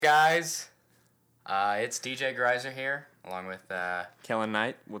Guys, it's DJ Greiser here, along with Kellen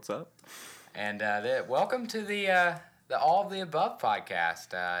Knight, what's up? and welcome to the All of the Above podcast.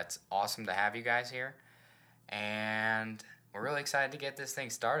 It's awesome to have you guys here, and we're really excited to get this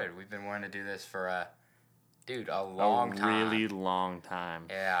thing started. We've been wanting to do this for a long time. Really long time.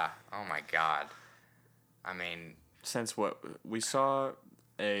 Yeah. Oh my God. I mean, Since we saw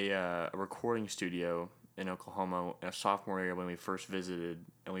a recording studio in Oklahoma in a sophomore year when we first visited,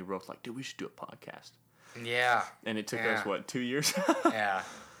 and we both like, dude, we should do a podcast. yeah. And it took Yeah. us 2 years Yeah.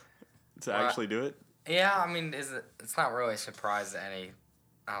 to Well, actually do it. Yeah, I mean, it's not really a surprise that I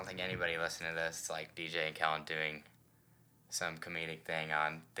don't think anybody listening to this, like DJ and Kellen doing some comedic thing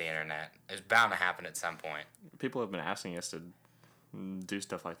on the internet. It's bound to happen at some point. People have been asking us to do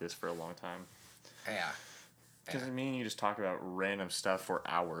stuff like this for a long time. Yeah, Because me and you just talk about random stuff for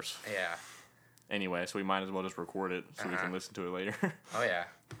hours. yeah, Anyway, so we might as well just record it so we Uh-huh. can listen to it later. oh yeah.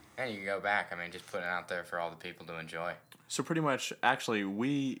 And you can go back. I mean, just putting it out there for all the people to enjoy. So pretty much, actually,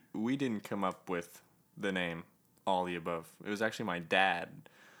 we didn't come up with the name All the Above. It was actually my dad.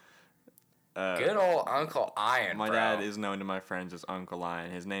 Good old Uncle Ian, My bro. dad is known to my friends as Uncle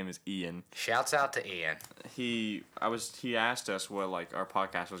Ian. His name is Ian. Shouts out to Ian. He asked us what like our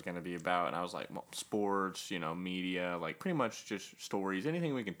podcast was going to be about, and I was like, well, sports, media, like pretty much just stories,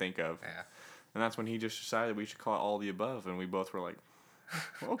 anything we can think of. Yeah. And that's when he just decided we should call it All the Above, and we both were like,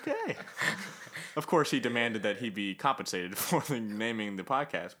 okay. Of course, he demanded that he be compensated for naming the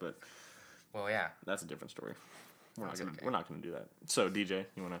podcast, but Well, yeah. that's a different story. We're That's okay. not gonna do that. So, DJ,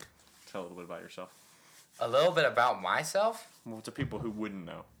 you want to tell a little bit about yourself? A little bit about myself. Well, to people who wouldn't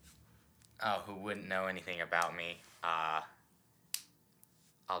know. Oh, who wouldn't know anything about me? I'll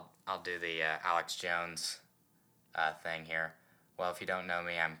do the Alex Jones thing here. Well, if you don't know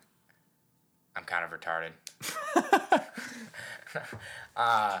me, I'm kind of retarded.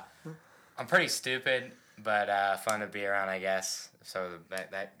 I'm pretty stupid, but fun to be around, I guess. So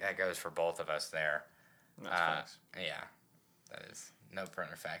that goes for both of us there. That's facts. Yeah, that is no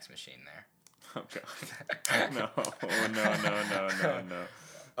printer fax machine there. Oh god. No.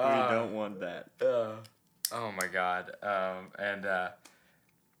 We don't want that. Oh my God.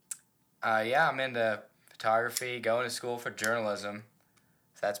 Yeah, I'm into photography, going to school for journalism.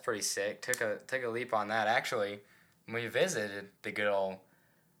 So that's pretty sick. Took a leap on that. Actually, when we visited the good old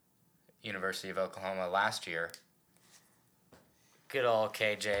University of Oklahoma last year, good old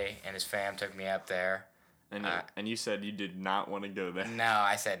KJ and his fam took me up there. And you said you did not want to go there. No,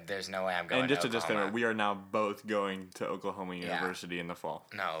 I said there's no way I'm going And just to to Oklahoma. disclaimer, we are now both going to Oklahoma Yeah. University in the fall.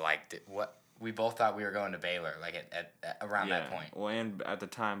 No, like what we both thought we were going to Baylor, like at around that point. Well, and at the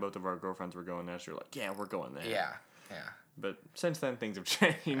time, both of our girlfriends were going there, so you're like, yeah, we're going there. Yeah. But since then, things have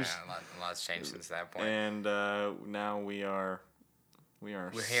changed. Yeah, a lot's changed since that point. And now we're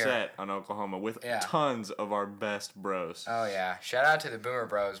here. set on Oklahoma with Yeah. tons of our best bros. Oh yeah! Shout out to the Boomer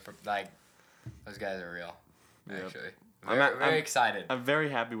Bros. Like, those guys are real. Yep. Actually, I'm very excited. I'm very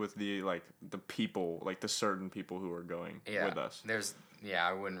happy with the people, like the certain people who are going with us.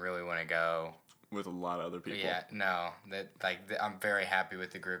 I wouldn't really want to go. With a lot of other people. Yeah, no. I'm very happy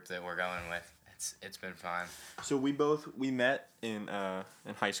with the group that we're going with. It's been fun. So we met in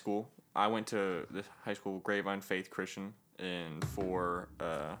high school. I went to the high school Grapevine Faith Christian for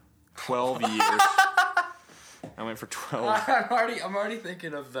 12 years. I went for 12. I'm already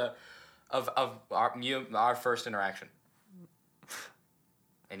thinking of our first interaction.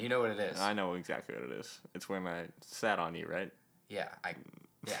 And you know what it is. I know exactly what it is. It's when I sat on you, right? Yeah,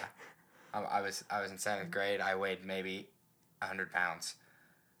 I was in 7th grade. I weighed maybe 100 pounds.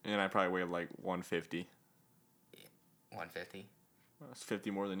 And I probably weighed like 150. 150. That's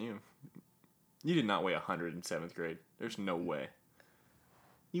 50 more than you. You did not weigh 100 in 7th grade. There's no way.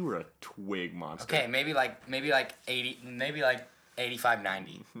 You were a twig monster. Okay, maybe like 80, maybe like 85,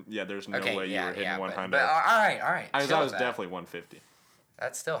 90. Yeah, there's no Okay, way you were hitting 100. But all right. I chill was with that. definitely 150.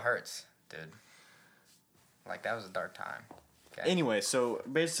 That still hurts, dude. Like, that was a dark time. Okay. Anyway, so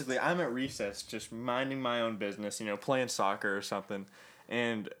basically, I'm at recess, just minding my own business, playing soccer or something,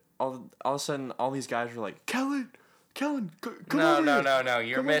 and all of a sudden, all these guys were like, Kellen, come over here. No.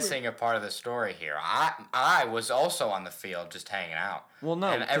 You're Come missing a part of the story here. I was also on the field just hanging out. Well, no,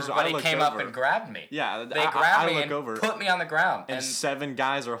 and 'cause everybody I looked came up over. and grabbed me. Yeah, They grabbed me look and over, put me on the ground. and 7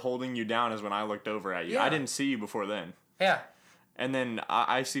 guys are holding you down is when I looked over at you. Yeah. I didn't see you before then. Yeah. And then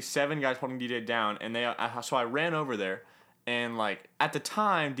I see 7 guys holding DJ down, and so I ran over there, and like at the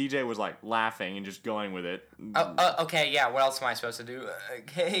time DJ was like laughing and just going with it. Okay, yeah. What else am I supposed to do?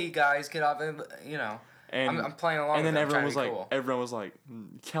 Hey guys, get off! And I'm playing along. And then with everyone them, was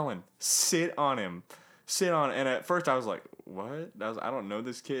cool. Kellen, sit on him. sit on, and at first I was like, what? I don't know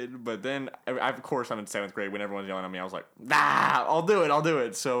this kid. But then, of course, I'm in 7th grade. When everyone's yelling at me, I was like, I'll do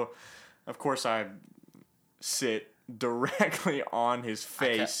it. So, of course, I sit directly on his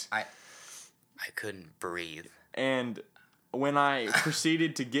face. I couldn't breathe. And when I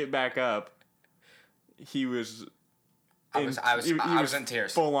proceeded to get back up, he was... I was in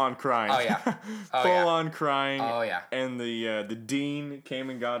tears. Full on crying. Oh yeah. Full on crying. Oh yeah. And the dean came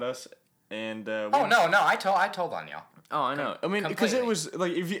and got us. And no, I told on y'all. Oh, I know. I mean, because it was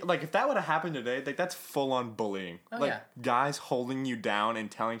like if that would have happened today, like that's full on bullying. Oh, yeah. Guys holding you down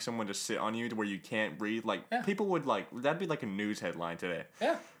and telling someone to sit on you to where you can't breathe. Like people would that'd be like a news headline today.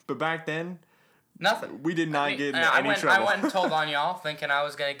 Yeah. But back then, nothing. We did not get into any trouble. I went and told on y'all, thinking I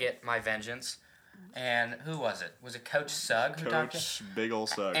was gonna get my vengeance. And who was it? Was it Coach Sugg who talked to you? Coach Big Ol'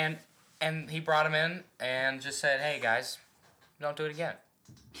 Sugg. And he brought him in and just said, "Hey guys, don't do it again."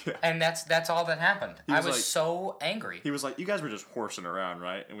 Yeah. And that's all that happened. I was like, so angry. He was like, "You guys were just horsing around,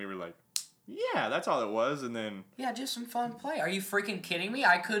 right?" And we were like, "Yeah, that's all it was." And then yeah, just some fun play. Are you freaking kidding me?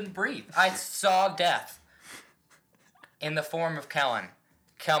 I couldn't breathe. I saw death in the form of Kellen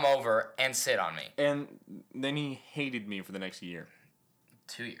come over and sit on me. And then he hated me for the next year.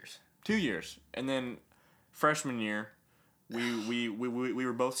 2 years. 2 years. And then freshman year, we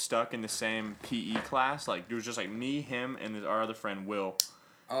were both stuck in the same PE class. Like, it was just like me, him, and our other friend, Will.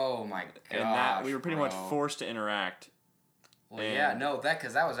 Oh, my gosh, and that we were pretty much forced to interact. Well, yeah, no,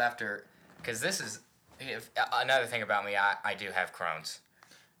 because that was after... Because this is... another thing about me, I do have Crohn's.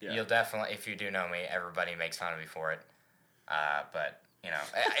 Yeah. You'll definitely... If you do know me, everybody makes fun of me for it. But, you know,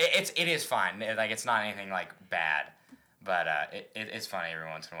 it is fine. Like, it's not anything, like, bad. But it's funny every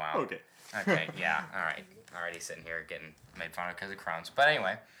once in a while. Okay, yeah, all right. Already sitting here getting made fun of because of Crohn's. But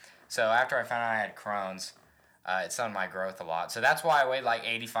anyway, so after I found out I had Crohn's, it slowed my growth a lot. So that's why I weighed like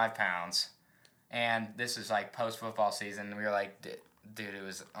 85 pounds. And this is like post-football season. We were like, dude, it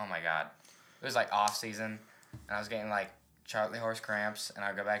was, oh my God. It was like off-season. And I was getting like Charlie horse cramps. And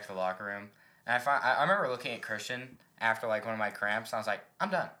I'd go back to the locker room. And I remember looking at Christian after like one of my cramps. And I was like, I'm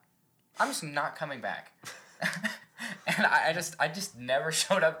done. I'm just not coming back. And I just never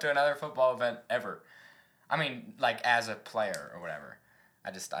showed up to another football event ever. I mean, like as a player or whatever.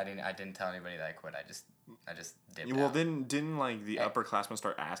 I didn't tell anybody that I quit. I just dipped Well, out. didn't like the upperclassmen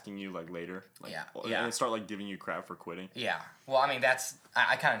start asking you like later? Like, yeah. And start like giving you crap for quitting. Yeah. Well, I mean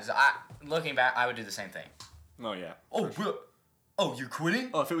I kind of looking back, I would do the same thing. Oh yeah. Oh, bro. Oh, you're quitting?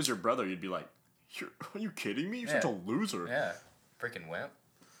 Oh, if it was your brother, you'd be like, "Are you kidding me? You're such a loser." Yeah. Freaking wimp.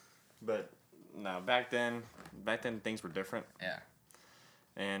 But no, back then things were different. Yeah.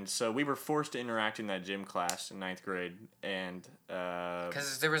 And so we were forced to interact in that gym class in 9th grade, and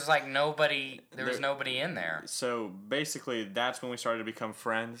because there was like nobody, was nobody in there. So basically, that's when we started to become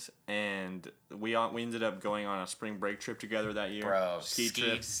friends, and we ended up going on a spring break trip together that year. Bro,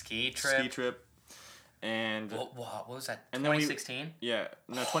 ski trip, and what was that? 2016? Yeah,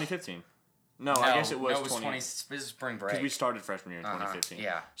 no, 2015. No, I guess it was. No, it was This is spring break. Because we started freshman year in 2015.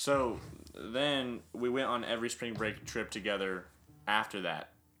 Yeah. So then we went on every spring break trip together after that.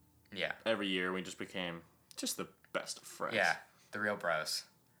 Yeah. Every year we just became just the best of friends. Yeah, the real bros.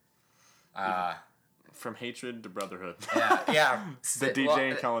 From hatred to brotherhood. Yeah. The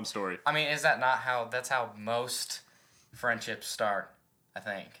DJ and Cullen story. I mean, is that not that's how most friendships start, I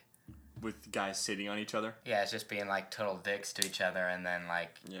think. With guys sitting on each other? Yeah, it's just being like total dicks to each other, and then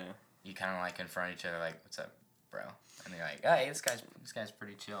like... Yeah. You kind of like confront each other like, "What's up, bro?" And you're like, "Hey, this guy's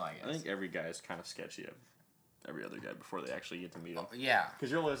pretty chill, I guess." I think every guy is kind of sketchy of every other guy before they actually get to meet him. Yeah. Because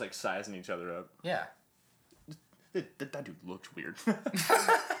you're always like sizing each other up. Yeah. That dude looks weird.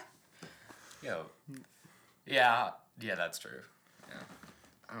 Yo. Yeah, that's true. Yeah.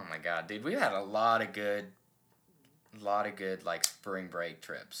 Oh my God, dude, we had a lot of good like spring break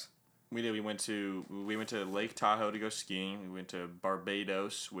trips. We did. We went to Lake Tahoe to go skiing. We went to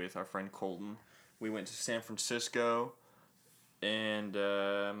Barbados with our friend Colton. We went to San Francisco, and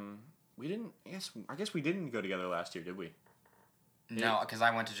we didn't. I guess we didn't go together last year, did we? No, because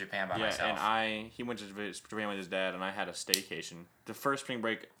I went to Japan by myself. Yeah, and he went to Japan with his dad, and I had a staycation. The first spring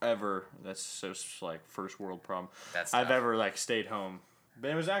break ever. That's just like first world problem. I've ever like stayed home, but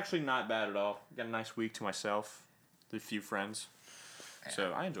it was actually not bad at all. Got a nice week to myself, with a few friends. Yeah.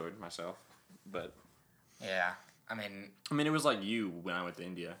 So I enjoyed myself, but yeah, I mean, it was like you when I went to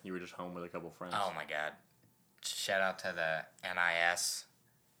India. You were just home with a couple friends. Oh my God! Shout out to the NIS,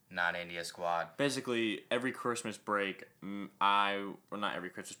 not India squad. Basically, every Christmas break, not every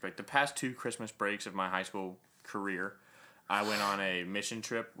Christmas break. The past 2 Christmas breaks of my high school career, I went on a mission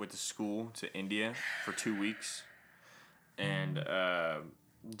trip with the school to India for 2 weeks, and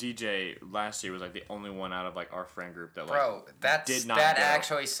DJ last year was like the only one out of like our friend group that like Bro, did not that go.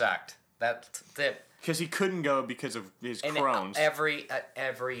 actually sucked. That Because he couldn't go because of his Crohn's.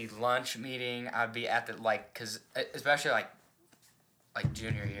 Every lunch meeting, I'd be at the cause especially like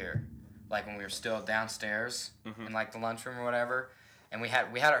junior year, like when we were still downstairs in like the lunchroom or whatever, and we had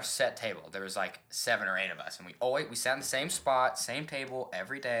our set table. There was like 7 or 8 of us, and we sat in the same spot, same table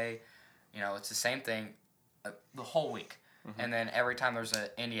every day. You know, it's the same thing the whole week. And then every time there was an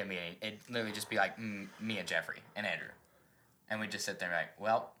India meeting, it'd literally just be like me and Jeffrey and Andrew, and we'd just sit there and be like,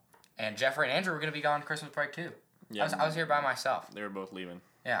 well. And Jeffrey and Andrew were gonna be gone Christmas break too. Yeah, I was here by myself. They were both leaving.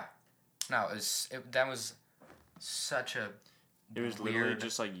 Yeah, no, that was such a. It was weird, literally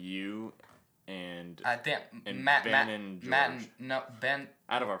just like you, and Matt and George. Ben.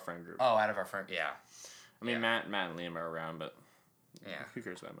 Out of our friend group. Oh, out of our friend, yeah. I mean, Matt and Liam are around, but yeah, who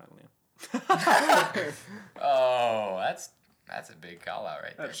cares about Matt and Liam? Oh, that's a big call out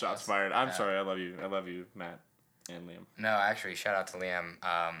right there. That shot's fired. I'm sorry. I love you, Matt and Liam. No, actually, shout out to Liam.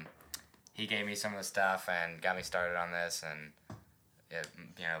 He gave me some of the stuff and got me started on this, and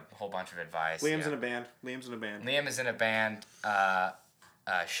a whole bunch of advice. Liam's in a band. Liam is in a band.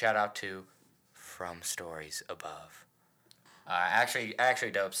 Shout out to From Stories Above.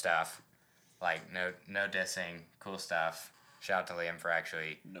 Actually dope stuff. Like no dissing, cool stuff. Shout out to Liam for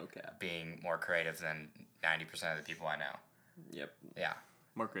actually no cap being more creative than 90% of the people I know. Yep. Yeah.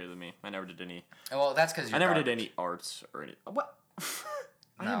 More creative than me. I never did any. Well, that's because I never did any arts or any. What?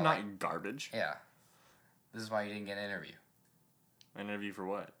 I am not like, garbage. Yeah. This is why you didn't get an interview. An interview for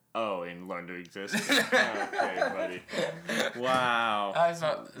what? Oh, and learn to exist. Okay, buddy. Wow.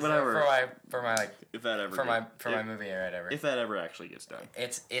 Whatever. For my like. If that ever. My movie or whatever. If that ever actually gets done.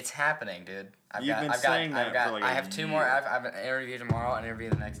 It's happening, dude. I've been I have 2 more. I have an interview tomorrow, an interview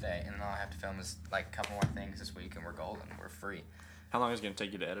the next day, and then I'll have to film this like a couple more things this week, and we're golden. We're free. How long is it gonna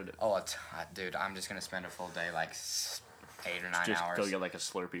take you to edit it? Oh, dude, I'm just gonna spend a full day, like 8 or 9 hours. Just go get like a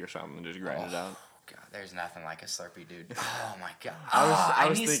Slurpee or something and just grind it out. God, there's nothing like a Slurpee, dude. Oh my God.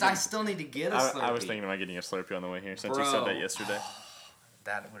 I still need to get a Slurpee. I was thinking about getting a Slurpee on the way here since you said that yesterday.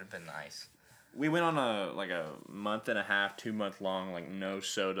 That would have been nice. We went on a month and a half, 2 month long no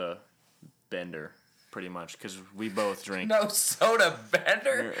soda bender, pretty much, because we both drink. No soda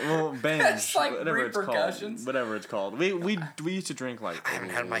bender. Well, binge. That's like whatever repercussions. It's called. Whatever it's called. We used to drink like. I haven't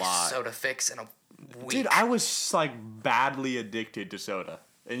had my soda fix in a week. Dude, I was like badly addicted to soda.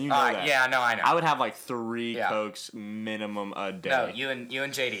 And you know that. Yeah, no, I know. I would have like 3 Cokes minimum a day. No, you and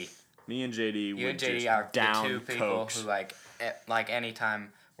JD. Me and JD. You and JD are the 2 people Cokes. Who like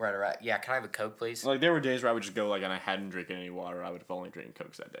anytime we're at a can I have a Coke, please? Like there were days where I would just go and I hadn't drinking any water. I would have only drinking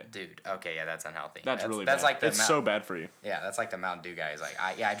Cokes that day. Dude, okay, yeah, that's unhealthy. That's really bad. Like it's so bad for you. Yeah, that's like the Mountain Dew guy. He's like,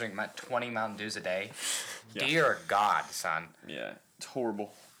 I drink 20 Mountain Dews a day. Yeah. Dear God, son. Yeah, it's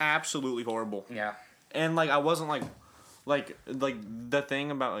horrible. Absolutely horrible. Yeah. And I wasn't like the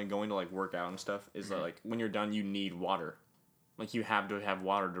thing about going to work out and stuff is that when you're done you need water. You have to have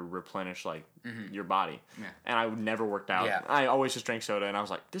water to replenish your body. Yeah. And I never worked out. Yeah. I always just drank soda and I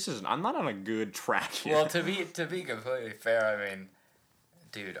was like, I'm not on a good track here. Well, to be completely fair, I mean,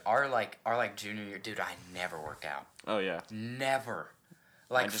 dude, our junior year, dude, I never worked out. Oh yeah. Never.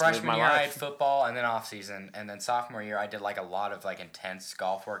 Freshman year, I had football, and then off season, and then sophomore year, I did a lot of intense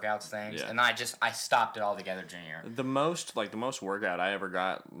golf workouts things, and I stopped it all together junior year. The most workout I ever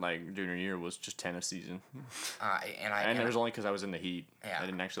got junior year was just tennis season. And it was only because I was in the heat. Yeah. I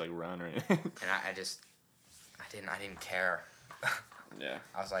didn't actually run or anything. And I didn't care. Yeah.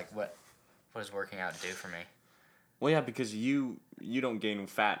 I was like, what does working out do for me? Well, yeah, because you don't gain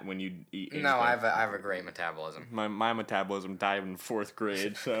fat when you eat anything. No, I have a great metabolism. My metabolism died in 4th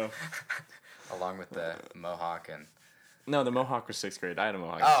grade, so. Along with the mohawk and. No, the mohawk was 6th grade. I had a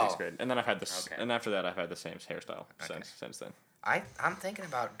mohawk in 6th grade, and then I've had this, and after that I've had the same hairstyle since then. I'm thinking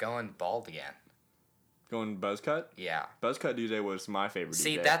about going bald again. Going buzz cut? Yeah. Buzz cut DJ was my favorite.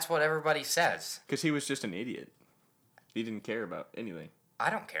 See, that's what everybody says. Because he was just an idiot. He didn't care about anything. I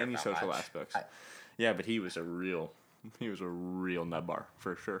don't care any about social much. Aspects. Yeah, but he was a real nut bar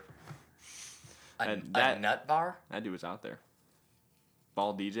for sure. A nut bar? That dude was out there.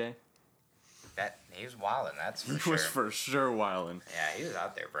 Bald DJ. He was wildin'. That's for sure. He was for sure wildin'. Yeah, he was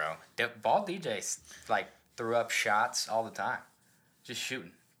out there, bro. Bald DJs threw up shots all the time, just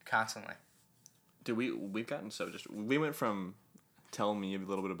shooting constantly. Dude, we've gotten we went from tell me a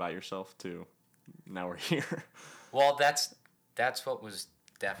little bit about yourself to now we're here. Well, that's what was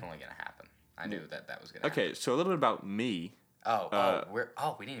definitely gonna happen. I knew that was gonna happen. Okay, so a little bit about me.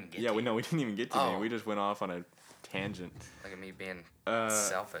 We didn't even get to you. We didn't even get to me. We just went off on a tangent. Look at me being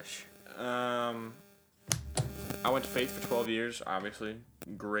selfish. I went to Faith for 12 years, obviously.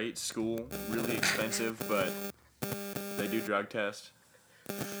 Great school, really expensive, but they do drug test.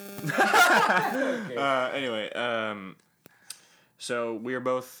 Anyway, so we're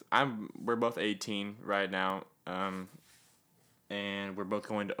both 18 right now, and we're both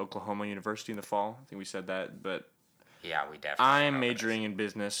going to Oklahoma University in the fall. I think we said that, but Yeah, we definitely. I'm majoring in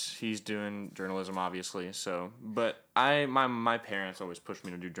business. He's doing journalism, obviously. So, but my parents always pushed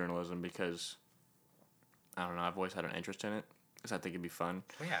me to do journalism because I don't know. I've always had an interest in it because I think it'd be fun.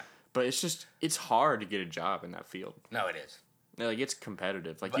 Well, yeah. But it's hard to get a job in that field. No, it is. Like it's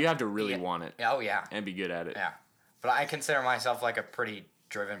competitive. Like But you have to really want it. Oh yeah. And be good at it. Yeah, but I consider myself like a pretty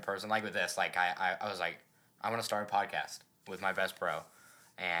driven person. Like with this, like I was like, I want to start a podcast with my best bro,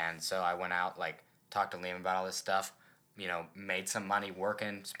 and so I went out, like, talked to Liam about all this stuff. You know, made some money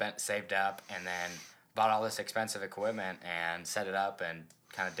working, saved up, and then bought all this expensive equipment and set it up and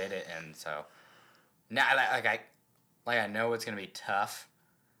kind of did it. And so now, I know it's gonna be tough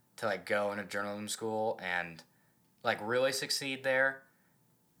to like go into journalism school and like really succeed there.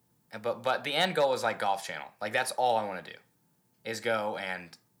 But the end goal is like Golf Channel. Like that's all I want to do, is go and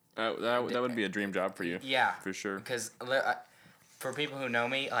That would be a dream job for you. yeah, For sure. Because for people who know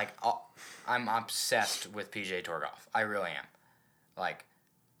me, like I'm obsessed with PGA Tour golf. I really am. Like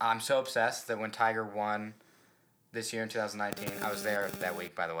I'm so obsessed that when Tiger won this year in 2019, I was there that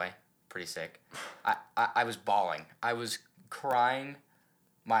week. By the way, pretty sick. I was bawling. I was crying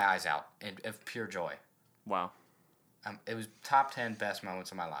my eyes out of pure joy. Wow. It was top 10 best moments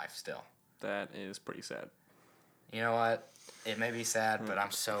of my life still. That is pretty sad. You know what? It may be sad, but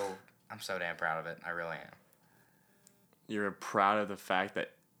I'm so damn proud of it. I really am. You're proud of the fact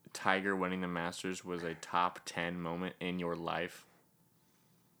that Tiger winning the Masters was a top 10 moment in your life.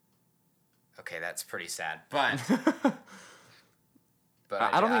 Okay, that's pretty sad. But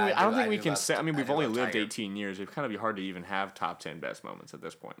I don't think we can love- say. I mean, we've do only love lived Tiger. 18 years. It'd kind of be hard to even have top 10 best moments at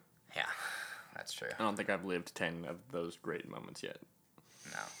this point. Yeah, that's true. I don't think I've lived 10 of those great moments yet.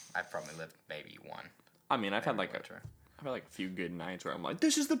 No, I've probably lived maybe one. I mean, I've had Maybe like one, true. I've had like a few good nights where I'm like,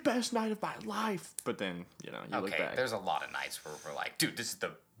 this is the best night of my life. But then, you look Okay, back. there's a lot of nights where we're like, dude, this is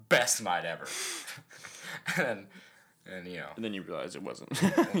the best night ever. and And then you realize it wasn't.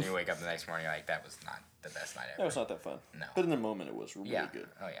 when you wake up the next morning, you're like, that was not the best night ever. not that fun. No. But in the moment, it was really Yeah. good.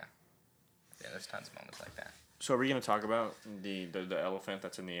 Oh yeah. Yeah, there's tons of moments like that. So are we going to talk about the elephant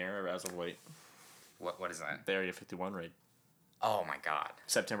that's in the air as of late? What is that? The Area 51 raid. Oh my God.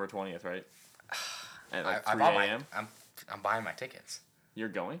 September 20th, right? At like I 3 bought a.m.? I'm buying my tickets. You're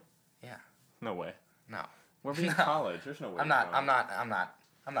going? Yeah. No way. No. We're in No. college. There's no way. I'm not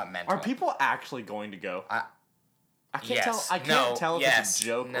meant to. Are people actually going to go? I can't Yes. tell. I can't No. tell if Yes. it's a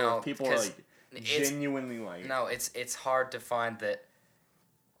joke or No, if people are because like it's- genuinely like. No, it's hard to find that.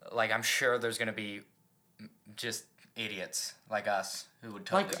 Like, I'm sure there's gonna be just idiots like us who would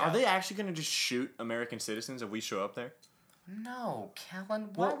totally. Like, go. are they actually going to just shoot American citizens if we show up there? No, Kellen.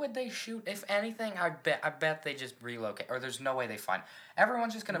 Why Well- would they shoot? If anything, I bet they just relocate. Or there's no way they find.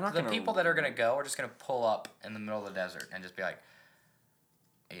 Everyone's just They're gonna. not The gonna- people that are gonna go are just gonna pull up in the middle of the desert and just be like,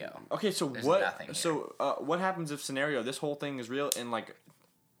 "Yo." Okay, so There's what? nothing here. So what happens if scenario this whole thing is real and like,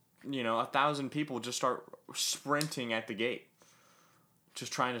 1,000 people just start sprinting at the gate,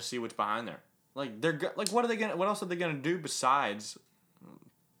 just trying to see what's behind there? Like what are they gonna? What else are they gonna do besides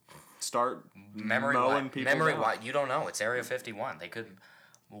start Memory mowing wipe. people Memory down? wipe. You don't know. It's Area 51. They could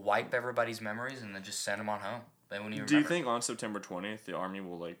wipe everybody's memories and then just send them on home. They wouldn't even Do you remember. think on September 20th the army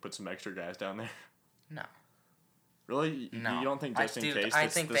will like put some extra guys down there? No. Really? No. You don't think just in case I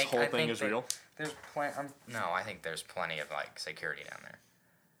this think whole thing is real? There's no, I think there's plenty of like security down there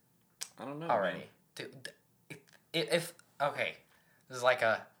I don't know. already. man. Dude, if okay, this is like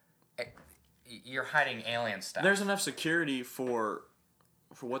you're hiding alien stuff. There's enough security for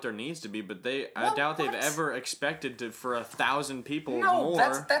what there needs to be, but I Well, doubt they've what? ever expected for 1,000 people no,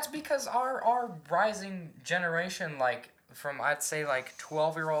 more. that's because our rising generation, like from I'd say like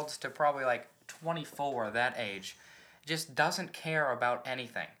 12-year-olds to probably like 24, that age, just doesn't care about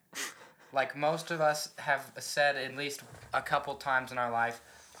anything. Like most of us have said at least a couple times in our life,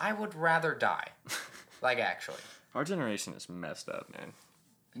 I would rather die. Like actually. Our generation is messed up, man.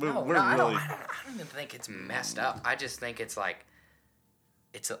 No, We're I really. don't even think it's messed up. I just think it's like,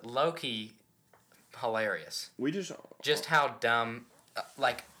 it's low-key hilarious. We just. Just how dumb,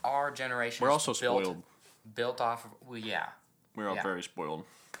 like our generation. We're also spoiled. Built off of, well, yeah. We're all Yeah. very spoiled.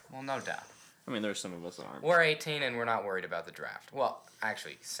 Well, no doubt. I mean, there's some of us that aren't. We're 18 and we're not worried about the draft. Well,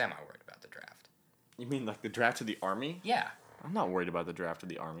 actually, semi-worried about the draft. You mean like the draft of the army? Yeah. I'm not worried about the draft of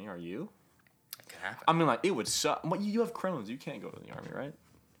the army. Are you? It could happen. I mean, like it would suck. Well, you have Crohn's. You can't go to the army, right?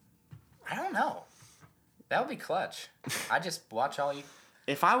 I don't know. That would be clutch. I just watch all you.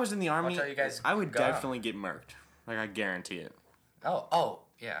 If I was in the Army, Watch how you guys I would go out. definitely get murked. Like, I guarantee it. Oh,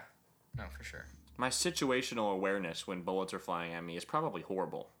 yeah. No, for sure. My situational awareness when bullets are flying at me is probably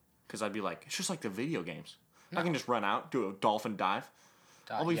horrible. Because I'd be like, it's just like the video games. I can just run out, do a dolphin dive.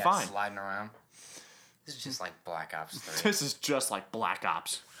 I'll be fine. Sliding around. This is just like Black Ops 3. This is just like Black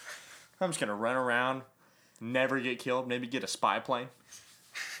Ops. I'm just going to run around, never get killed, maybe get a spy plane.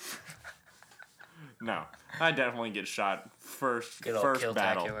 No, I definitely get shot first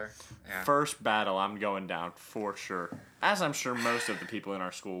battle. Yeah. First battle, I'm going down for sure. As I'm sure most of the people in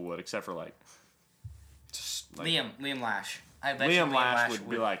our school would, except for Liam Lash. I bet Liam Lash would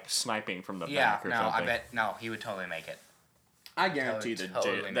be like sniping from the back or something. I bet he would totally make it. I guarantee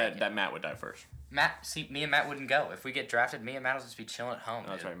Totally that Matt would die first. Me and Matt wouldn't go. If we get drafted, me and Matt will just be chilling at home.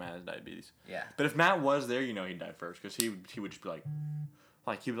 Oh, that's right, Matt has diabetes. Yeah. But if Matt was there, he'd die first because he would just be like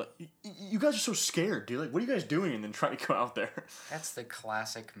he'd be like, you guys are so scared, dude. Like, what are you guys doing? And then try to go out there. That's the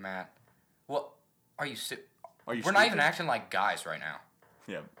classic Matt. Well, are you? Are you? We're not even acting like guys right now.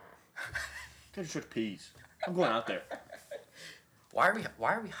 Yeah. Guys are such peas. I'm going out there. Why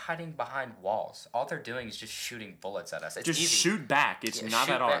are we hiding behind walls? All they're doing is just shooting bullets at us. It's just easy. shoot back. It's not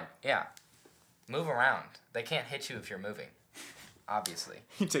shoot that hard. back. Yeah. Move around. They can't hit you if you're moving. Obviously.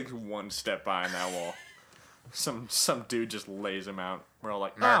 He takes one step behind that wall. Some dude just lays him out. We're all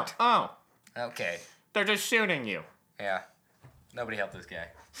like, Murked. oh. Okay. They're just shooting you. Yeah. Nobody help this guy.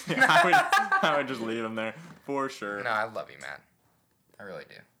 Yeah, I would just leave him there for sure. No, I love you, Matt. I really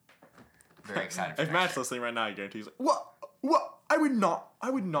do. Very excited for If next Matt's year. listening right now, I guarantee he's like, what? I would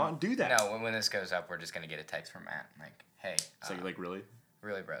not do that. No, when this goes up, we're just gonna get a text from Matt. Like, hey. So like really?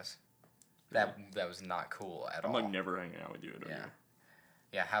 Really, bros. That was not cool at all. I'm like never hanging out with you. Yeah.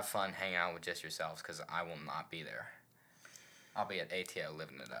 Yeah, have fun hanging out with just yourselves because I will not be there. I'll be at ATO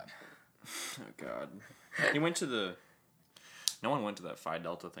living it up. Oh, God. He went to the... No one went to that Phi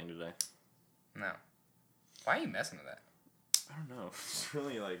Delta thing today. No. Why are you messing with that? I don't know. It's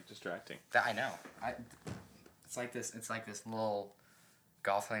really, like, distracting. I know. It's like this little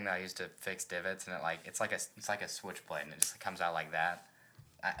golf thing that I used to fix divots, and it's like a switchblade, and it just comes out like that.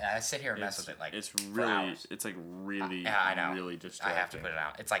 I sit here and mess with it like it's for really hours. it's like really Yeah, I know. really distracting. I have to put it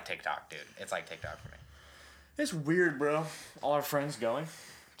out. It's like TikTok, dude. It's like TikTok for me. It's weird, bro. All our friends going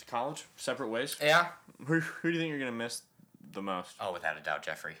to college, separate ways. Yeah. Who do you think you're gonna miss the most? Oh, without a doubt,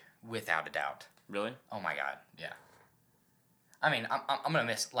 Jeffrey. Without a doubt. Really? Oh my God, yeah. I mean, I'm gonna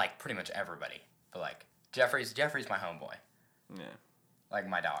miss like pretty much everybody, but like Jeffrey's my homeboy. Yeah. Like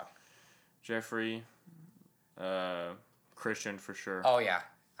my dog. Jeffrey, Christian for sure. Oh yeah,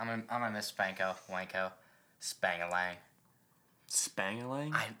 I'm gonna miss Spanko, Wanko, Spangalang.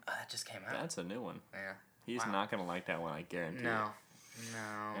 Spangalang? That just came out. That's a new one. Yeah. He's not gonna like that one, I guarantee. No.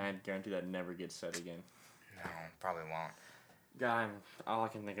 And I guarantee that never gets said again. No, probably won't. God, all I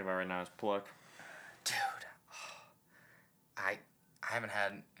can think about right now is Pluck. Dude, I haven't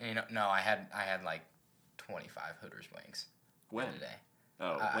had I had like 25 Hooters wings. When? Today.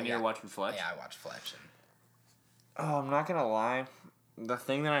 Oh, when you were watching Fletch? Yeah, I watched Fletch. Oh, I'm not gonna lie. The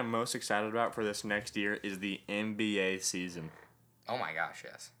thing that I'm most excited about for this next year is the NBA season. Oh my gosh,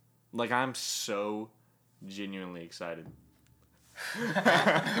 yes. Like, I'm so genuinely excited.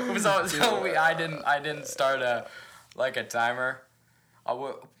 I didn't start a timer.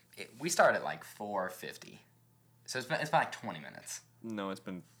 We started at like 4:50, so it's been like 20 minutes. No, it's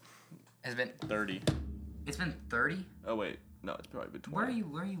been 30. It's been 30. Oh wait, no, it's probably been 20. Where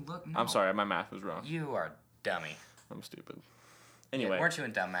are you looking? No. I'm sorry, my math was wrong. You are a dummy. I'm stupid. Anyway, weren't you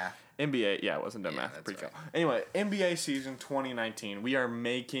in dumb math? NBA, yeah, it wasn't dumb math. That's Pretty right. cool. Anyway, NBA season 2019. We are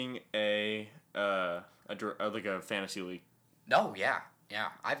making a fantasy league. Oh yeah. You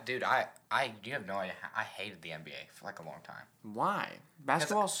have no idea. I hated the NBA for like a long time. Why?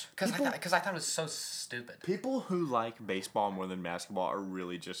 Basketball's because I thought it was so stupid. People who like baseball more than basketball are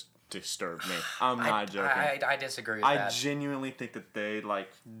really just disturbed me. I'm not joking. I disagree with that. I genuinely think that they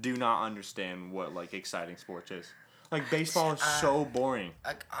do not understand what exciting sports is. Like, baseball is so boring.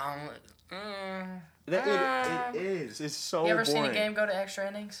 It is. It's so boring. You ever seen a game go to extra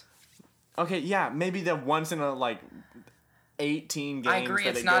innings? Okay, yeah, maybe the once in a 18 games. I agree,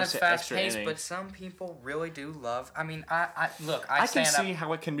 that it's it not goes as to fast extra paced, innings. but some people really do love. I mean, I can see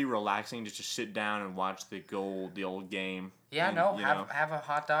how it can be relaxing just to sit down and watch the old game. Yeah, and, have a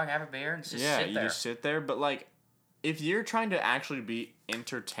hot dog, have a beer, and just sit there. Yeah, you just sit there. But if you're trying to actually be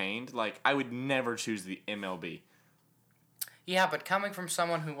entertained, I would never choose the MLB. Yeah, but coming from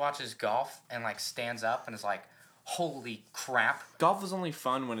someone who watches golf and stands up and is like, holy crap. Golf is only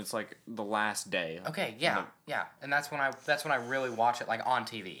fun when it's like the last day. Okay, yeah, yeah, and that's when I really watch it like on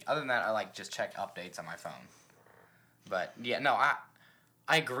TV. Other than that, I like just check updates on my phone. But yeah, no,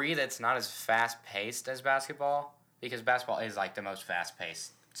 I agree that it's not as fast paced as basketball because basketball is like the most fast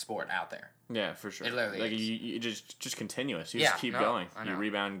paced sport out there. Yeah, for sure. It literally like is. you just continuous. You just keep going. You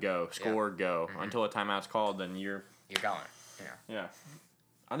rebound, go, score, go until a timeout's called. Then you're going. Yeah. Yeah,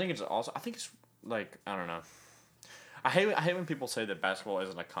 I think it's like I don't know. I hate when people say that basketball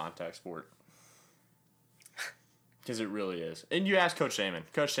isn't a contact sport. Because it really is. And you ask Coach Saban.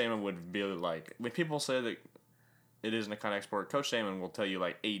 Coach Saban would be like, when people say that it isn't a contact sport, Coach Saban will tell you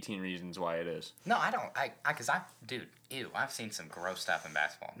like 18 reasons why it is. No, I don't. Dude, I've seen some gross stuff in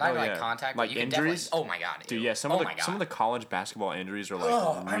basketball. Not even like contact, like but you injuries. Oh my god, dude, yeah. Some of the college basketball injuries are like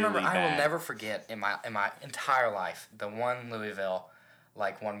really I remember. bad. I will never forget in my entire life the one Louisville,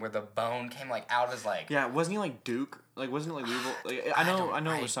 like one where the bone came like out of his leg. Yeah, wasn't he like Duke? Like wasn't he like Louisville? Like, I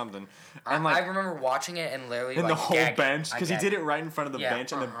know it was something. And like I remember watching it and literally and like the whole gagging. bench because he did it right in front of the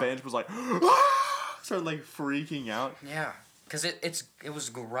bench and the bench was like started like freaking out. Yeah, because it was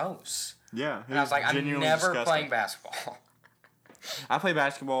gross. Yeah, and I was like, I'm never disgusting. playing basketball. I played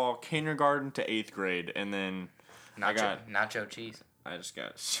basketball kindergarten to 8th grade, and then nacho cheese. I just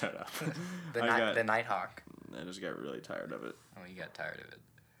got shut up. the Nighthawk. I just got really tired of it. Oh, you got tired of it.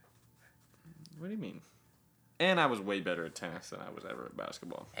 What do you mean? And I was way better at tennis than I was ever at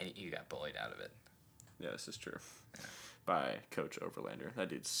basketball. And you got bullied out of it. Yeah, this is true. Yeah. By Coach Overlander. That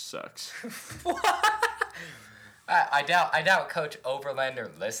dude sucks. I doubt Coach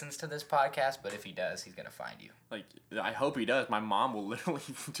Overlander listens to this podcast, but if he does, he's gonna find you. Like, I hope he does. My mom will literally.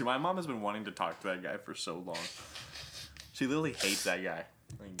 Dude, my mom has been wanting to talk to that guy for so long. She literally hates that guy.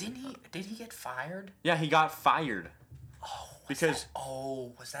 Like, Did he get fired? Yeah, he got fired.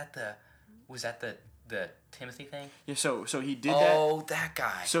 Oh, was that the Timothy thing? Yeah, so he did that. Oh, that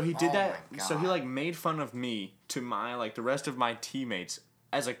guy. So he did that. So he like made fun of me to my like the rest of my teammates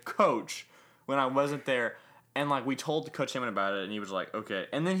as a coach when I wasn't there. And, like, we told Coach Hammond about it, and he was like, okay.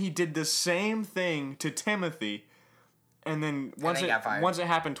 And then he did the same thing to Timothy. And then once it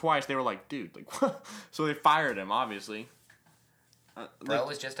happened twice, they were like, dude, like, what? So they fired him, obviously. Bro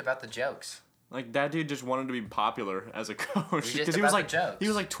was just about the jokes. Like, that dude just wanted to be popular as a coach. Because he was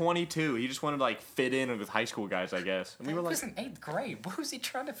like 22. He just wanted to, like, fit in with high school guys, I guess. And we were like, he was in 8th grade. What was he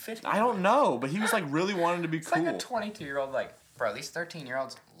trying to fit in? I don't know, but he was, like, really wanting to be cool. It's like a 22-year-old, like, bro, these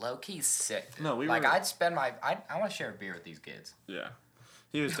 13-year-olds, low-key sick. Dude. No, I'd spend I want to share a beer with these kids. Yeah.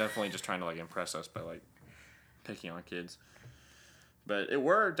 He was definitely just trying to, like, impress us by, like, picking on kids. But it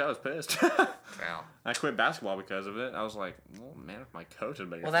worked. I was pissed. Wow. I quit basketball because of it. I was like, well, man, if my coach had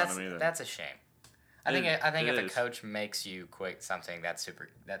making fun of me, then... that's a shame. I think if a coach makes you quit something, that's super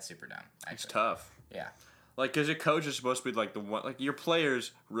dumb. Actually. It's tough. Yeah. Like, because your coach is supposed to be, like, the one... Like, your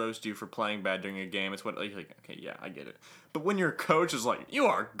players roast you for playing bad during a game. It's what... Like, okay, yeah, I get it. But when your coach is like, you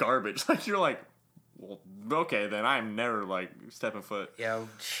are garbage. Like, you're like, well, okay, then I'm never, like, stepping foot. Yo,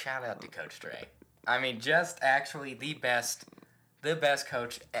 shout out to Coach Dre. I mean, just actually the best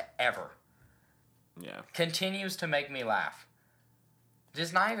coach ever. Yeah. Continues to make me laugh.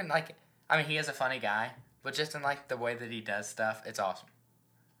 Just not even, like... I mean, he is a funny guy, but just in, like, the way that he does stuff, it's awesome.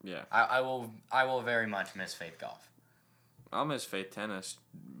 Yeah. I will very much miss Faith Golf. I'll miss Faith Tennis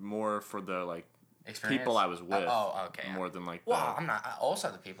more for the, like, experience? People I was with. Okay. More than, like, well, I'm not...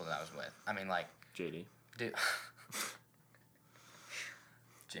 Also the people that I was with. I mean, like... JD. Dude.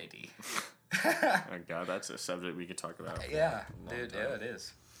 JD. Oh, God, that's a subject we could talk about. Yeah, dude, yeah, it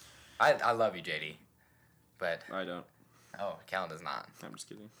is. I love you, JD. But... I don't. Oh, Cal does not. I'm just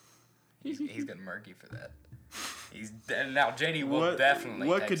kidding. He's getting murky for that. Now JD will definitely.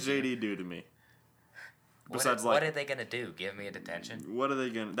 What could JD do to me? Besides, what are they gonna do? Give me a detention? What are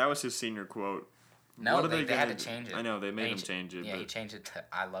they gonna? That was his senior quote. No, they had to change it. I know they made him change it. Yeah, he changed it to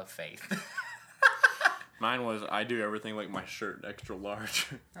 "I love Faith." Mine was "I do everything like my shirt extra large."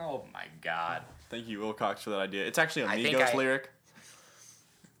 Oh my God! Thank you, Wilcox, for that idea. It's actually a Migos lyric.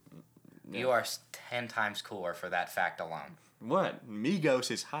 You are 10 times cooler for that fact alone. What?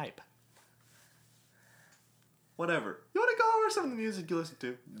 Migos is hype. Whatever. You want to go over some of the music you listen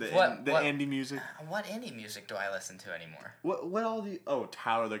to? The indie music? What indie music do I listen to anymore? What all the... Oh,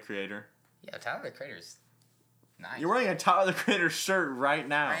 Tyler, the Creator. Yeah, Tyler, the Creator's nice. You're wearing a Tyler, the Creator shirt right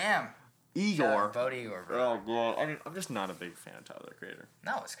now. I am. Igor. Vote Igor, bro. Oh, God. I mean, I'm just not a big fan of Tyler, the Creator.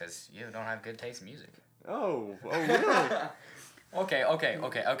 No, it's because you don't have good taste in music. Oh, really? Okay. All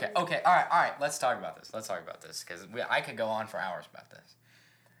right. Let's talk about this because I could go on for hours about this.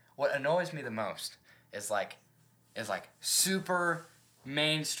 What annoys me the most is like super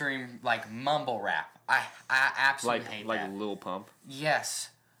mainstream like mumble rap. I absolutely hate like that. Lil Pump. Yes.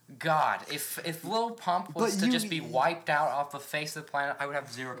 God, if Lil Pump was to just be wiped out off the face of the planet, I would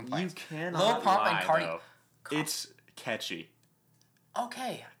have zero complaints. You cannot Lil Pump lie, and Cardi. though. It's catchy.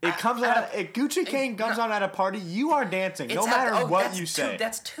 Okay. It comes out. Gucci Cane comes on at a party. You are dancing, no matter what you say.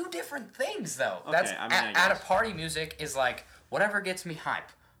 That's two different things, though. Okay, That's I mean, at a party. Music is like whatever gets me hype,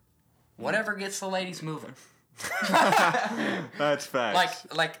 whatever gets the ladies moving. That's facts.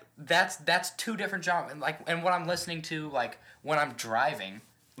 Like that's two different genres. Like, and what I'm listening to, like when I'm driving,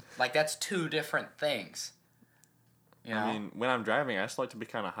 like that's two different things. You know? I mean, when I'm driving, I just like to be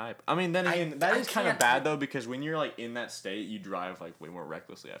kind of hype. I mean, then again, that is kind of bad though, because when you're like in that state, you drive like way more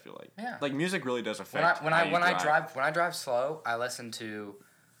recklessly. I feel like. Yeah. Like music really does affect. When I drive slow, I listen to,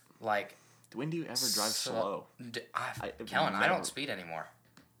 like. When do you ever drive slow? Kellen, I don't speed anymore.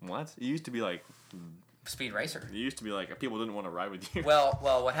 What? You used to be like. Speed racer. You used to be like people didn't want to ride with you. Well,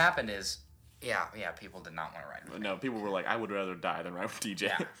 what happened is, yeah, people did not want to ride with me. No, people were like, I would rather die than ride with DJ.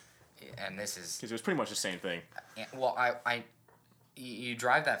 Yeah. And this is because it was pretty much the same thing. Well, you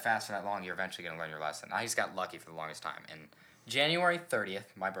drive that fast for that long, you're eventually gonna learn your lesson. I just got lucky for the longest time. And January 30th,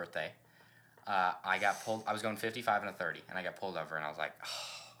 my birthday, I got pulled. I was going 55 and a 30, and I got pulled over, and I was like,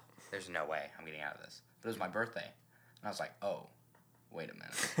 oh, "There's no way I'm getting out of this." But it was my birthday, and I was like, "Oh, wait a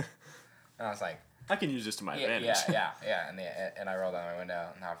minute," and I was like, "I can use this to my advantage." Yeah. And I rolled down my window,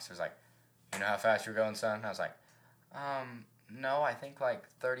 and the officer was like, "You know how fast you're going, son?" And I was like, No, I think like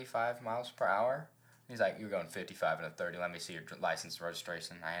 35 miles per hour. He's like, "You're going 55 and a 30. Let me see your license and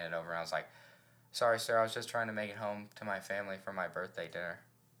registration." I handed it over, and I was like, "Sorry, sir. I was just trying to make it home to my family for my birthday dinner."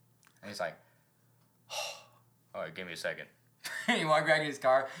 And he's like, "All right, give me a second." He walked back in his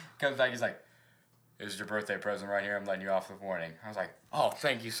car, comes back, he's like, "This is your birthday present right here. I'm letting you off with warning." I was like, "Oh,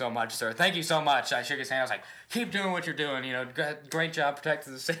 thank you so much, sir. Thank you so much." I shook his hand. I was like, "Keep doing what you're doing. You know, great job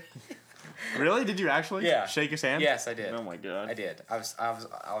protecting the city." Really? Did you actually? Yeah. Shake his hand? Yes, I did. Oh my god. I did. I was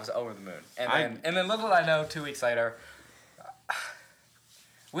over the moon. And then little did I know, 2 weeks later,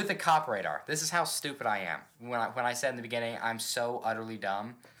 with the cop radar. This is how stupid I am. When I said in the beginning, I'm so utterly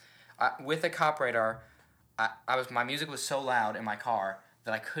dumb. With the cop radar, my music was so loud in my car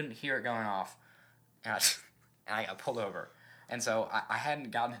that I couldn't hear it going off, and I got pulled over. And so I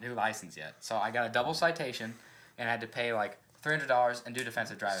hadn't gotten a new license yet. So I got a double citation, and I had to pay like $300 and do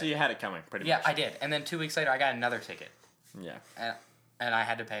defensive driving. So you had it coming, pretty much. Yeah, I did. And then 2 weeks later, I got another ticket. Yeah. And I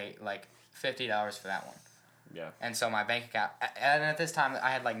had to pay like $50 for that one. Yeah. And so my bank account, and at this time,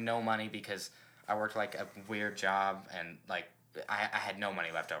 I had like no money because I worked like a weird job, and like I had no money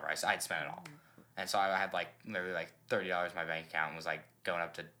left over. I'd spent it all. And so I had like literally like $30 in my bank account, and was like going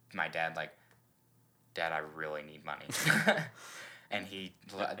up to my dad like, "Dad, I really need money." And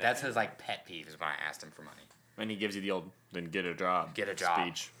that's his like pet peeve is when I asked him for money. And he gives you the old, "then get a job." Get a job.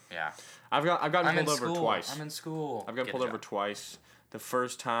 Speech. Yeah. I've gotten pulled over twice. I'm in school. I've gotten pulled over twice. The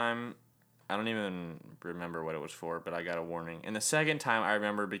first time, I don't even remember what it was for, but I got a warning. And the second time I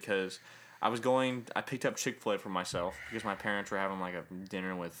remember because I picked up Chick-fil-A for myself because my parents were having like a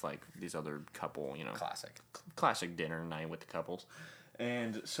dinner with like these other couple, you know. Classic dinner night with the couples.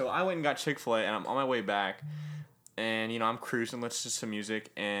 And so I went and got Chick-fil-A, and I'm on my way back, and you know, I'm cruising, listening to some music,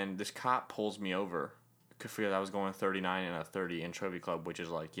 and this cop pulls me over because I was going 39 and a 30 in Trophy Club, which is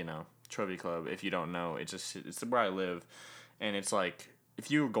like, you know, Trophy Club, if you don't know, it's where I live, and it's like, if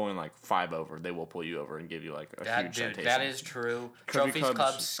you're going like 5 over, they will pull you over and give you like a huge citation. That is true. Trophy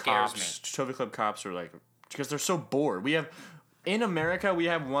Club scares me. Trophy Club cops are like, because they're so bored. In America, we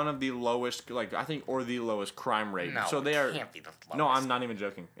have one of the lowest, like, I think, or the lowest crime rate. No, so they can't be the lowest. No, I'm not even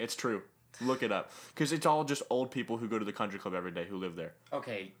joking. It's true. Look it up. Because it's all just old people who go to the country club every day who live there.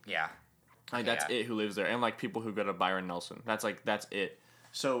 Okay, yeah. Like, that's it who lives there. And, like, people who go to Byron Nelson. That's it.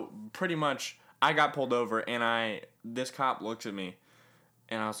 So, pretty much, I got pulled over, and this cop looks at me,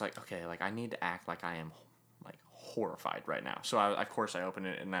 and I was like, okay, like, I need to act like I am, like, horrified right now. So, of course, I opened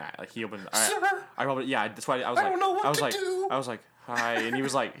it, and he opened it. Sir! I opened it, yeah, that's why I was like, I don't know what to do. I was like, hi, and he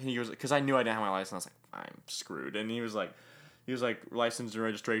was, because I knew I didn't have my license, I was like, I'm screwed. And he was like, license and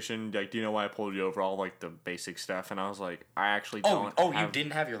registration, like, do you know why I pulled you over? All, like, the basic stuff. And I was like, I actually don't you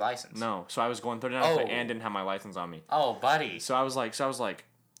didn't have your license? No. So I was going 39 and didn't have my license on me. Oh, buddy. So I was like,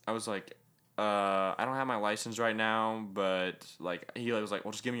 I don't have my license right now, but, like, he was like,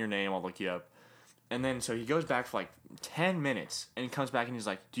 well, just give me your name, I'll look you up. And then, so he goes back for, like, 10 minutes, and he comes back and he's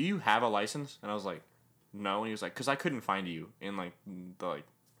like, do you have a license? And I was like, no. And he was like, because I couldn't find you in, like, the, like,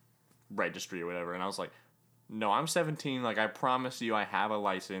 registry or whatever. And I was like, no, I'm 17. Like, I promise you I have a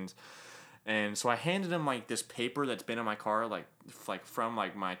license. And so I handed him, like, this paper that's been in my car, like from,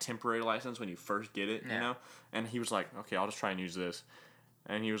 like, my temporary license when you first get it, you know? And he was like, okay, I'll just try and use this.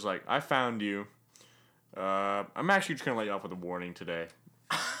 And he was like, I found you. I'm actually just gonna let you off with a warning today.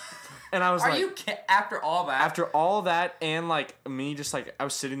 And I was Are like, you after all that? after all that, and like me, just like I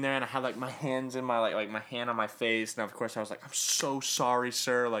was sitting there and I had like my hands in my like my hand on my face, and of course I was like, I'm so sorry,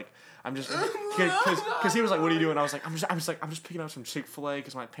 sir. Like I'm just because he was like, what are you doing? I was like, I'm just picking up some Chick-fil-A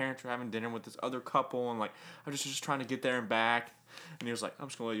because my parents are having dinner with this other couple, and like I'm just trying to get there and back. And he was like, I'm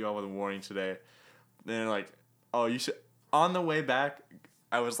just gonna let you out with a warning today. Then like, oh, you should on the way back.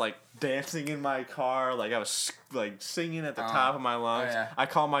 I was like dancing in my car, like I was like singing at the top of my lungs. Oh, yeah. I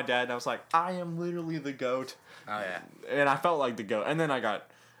called my dad and I was like, I am literally the GOAT. Oh yeah. And I felt like the GOAT. And then I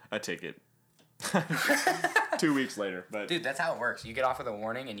got a ticket 2 weeks later. But Dude, that's how it works. You get off with a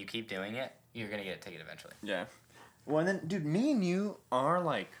warning and you keep doing it, you're gonna get a ticket eventually. yeah. Well, and then, dude, me and you are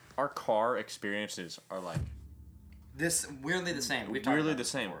like, our car experiences are like This weirdly the same. We've weirdly the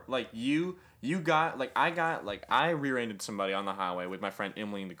same. Before. Like you got like I rear-ended somebody on the highway with my friend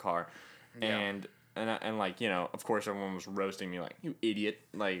Emily in the car, Yeah. and like of course everyone was roasting me like you idiot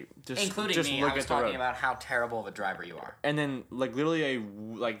like just Including just me, look I was at the road. talking about how terrible of a driver you are. And then like literally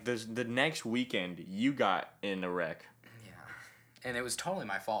the next weekend you got in a wreck. Yeah. And it was totally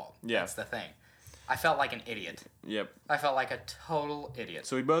my fault. Yeah. That's the thing. I felt like an idiot. Yep. I felt like a total idiot.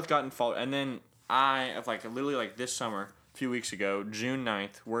 So we both got in fault, and then I like literally like this summer, a few weeks ago, June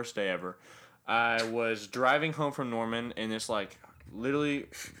 9th, worst day ever. I was driving home from Norman in this like literally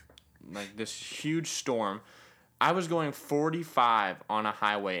like this huge storm. I was going 45 on a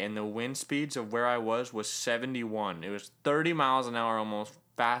highway, and the wind speeds of where I was 71. It was 30 miles an hour, almost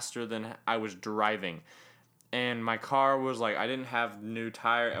faster than I was driving. And my car was like, I didn't have new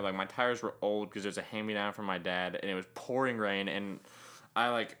tire. Like my tires were old because it was a hand-me-down from my dad, and it was pouring rain. And I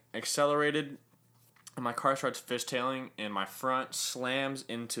like accelerated, and my car starts fishtailing, and my front slams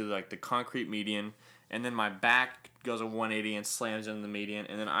into like the concrete median, and then my back goes a 180 and slams into the median,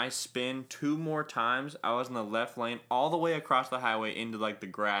 and then I spin 2 more times. I was in the left lane all the way across the highway into like the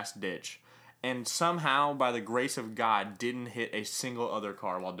grass ditch, and somehow by the grace of God didn't hit a single other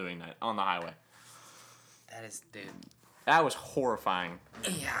car while doing that on the highway. That is, dude. That was horrifying.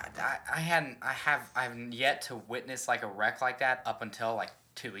 Yeah, I haven't yet to witness like a wreck like that up until like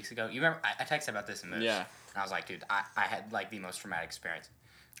 2 weeks ago. You remember I texted about this in Moose. Yeah. And I was like, dude, I had like the most traumatic experience.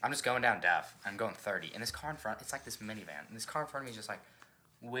 I'm just going down Def. I'm going 30, and this car in front, it's like this minivan, and this car in front of me is just like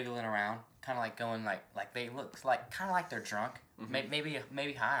wiggling around, kind of like going like they look like kind of like they're drunk, maybe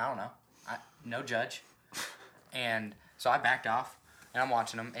high. I don't know. No judge. And so I backed off, and I'm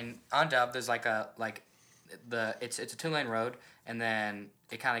watching them, and on Dub there's it's a 2-lane road, and then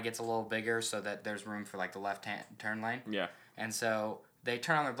it kind of gets a little bigger so that there's room for like the left-hand turn lane. Yeah. And so they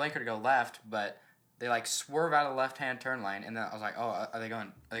turn on their blinker to go left, but they like swerve out of the left-hand turn lane, and then I was like, "Oh, are they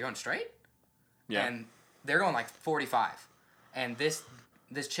going straight?" Yeah. And they're going like 45, and this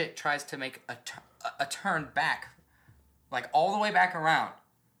chick tries to make a turn back, like all the way back around.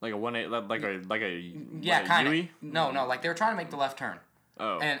 Like a 180, like a Yeah, kind of. U-ey? No, like they were trying to make the left turn.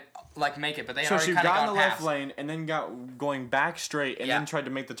 Oh. And like make it, but they had So already she kind of got in gone the left past. lane and then got going back straight and Yeah. then tried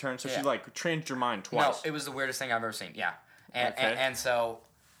to make the turn. So she Yeah. like changed her mind No, twice. it was the weirdest thing I've ever seen. Yeah, and Okay. and so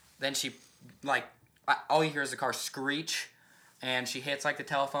then she like all you hear is the car screech, and she hits like the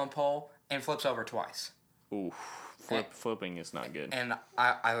telephone pole and flips over twice. Ooh, flipping is not good. And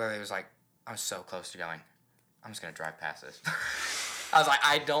I literally was like, I was so close to going, I'm just gonna drive past this. I was like,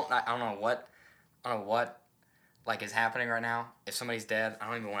 I don't know what like is happening right now. If somebody's dead, I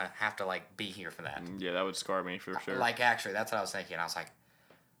don't even want to have to like be here for that. Yeah, that would scar me for sure. Like actually, that's what I was thinking. I was like,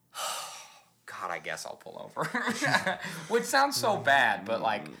 God, I guess I'll pull over, which sounds so bad, but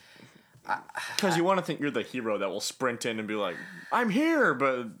like. Because you want to think you're the hero that will sprint in and be like, I'm here,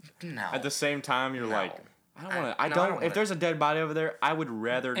 but No. at the same time you're like, I don't want to. I no, I don't. don't If wanna- there's a dead body over there, I would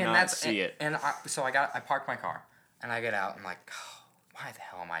rather not see it. And so I parked my car, and I get out, and I'm like, oh, why the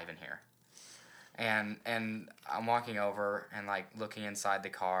hell am I even here? And I'm walking over and like looking inside the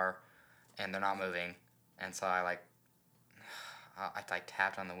car, and they're not moving, and so I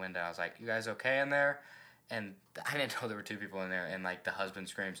tapped on the window. I was like, you guys okay in there? And I didn't know there were 2 people in there, and like the husband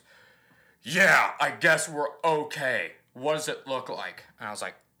screams, yeah, I guess we're okay. What does it look like? And I was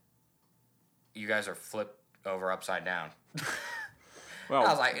like, you guys are flipped over upside down. Well, I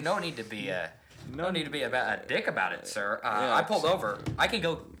was like, no need to be a dick about it, sir. I pulled over. I can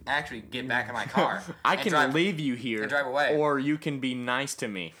go actually get back in my car. I and can drive, leave you here and drive away. or you can be nice to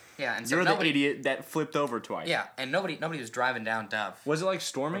me. Yeah, and so You're nobody, the idiot that flipped over twice. Yeah, and nobody was driving down Dove. Was it like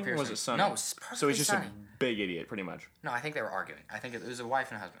storming or was Pearson. it sunny? No, it was So perfectly he's just sunny. a big idiot, pretty much. No, I think they were arguing. I think it was a wife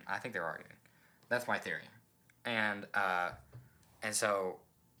and a husband. I think they were arguing. That's my theory. And so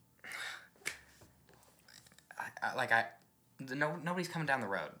nobody's coming down the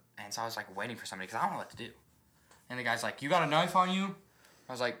road, And so I was like waiting for somebody because I don't know what to do. And the guy's like, "You got a knife on you?"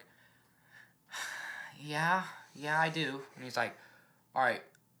 I was like, yeah, I do. And he's like, "All right,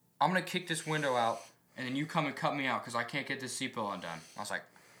 I'm going to kick this window out, and then you come and cut me out because I can't get this seatbelt undone." I was like,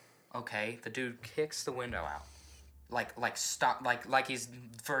 okay. The dude kicks the window out. Stop, like he's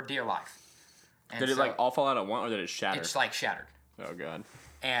for dear life. And did it, like, all fall out at once, or did it shatter? It's, like, shattered. Oh, God.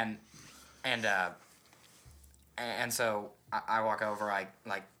 And so I walk over, I,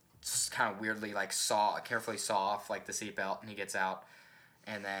 like, just kind of weirdly, like, carefully saw off, like, the seatbelt, and he gets out.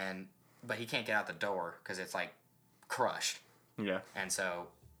 And then, but he can't get out the door because it's, like, crushed. Yeah. And so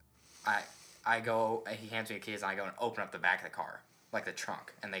I go, he hands me the keys, and I go and open up the back of the car, like the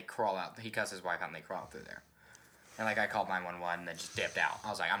trunk, and they crawl out. He cuts his wife out, and they crawl through there. And, like, I called 911 and then just dipped out. I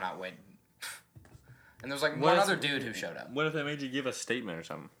was like, I'm not waiting. And there was, like, one other dude who showed up. What if they made you give a statement or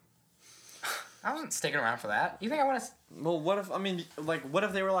something? I wasn't sticking around for that. You think I want to... Well, what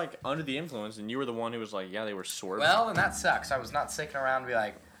if they were, like, under the influence and you were the one who was like, yeah, they were swerving? Well, then that sucks. I was not sticking around to be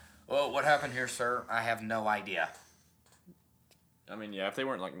like, "Well, what happened here, sir? I have no idea." I mean, yeah, if they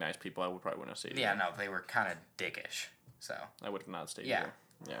weren't, like, nice people, I probably wouldn't have stayed Yeah, here. no, they were kind of dickish. So, I would have not stayed Yeah. here.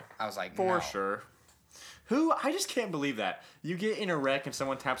 Yeah. I was like, For no. sure. I just can't believe that. You get in a wreck and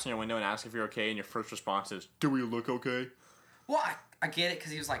someone taps on your window and asks if you're okay, and your first response is, "Do we look okay?" Well, I get it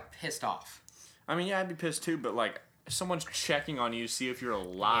because he was, like, pissed off. I mean, yeah, I'd be pissed too, but, like, if someone's checking on you to see if you're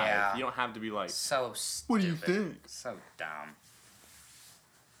alive, Yeah. you don't have to be like, So stupid. "What do you think?" So dumb.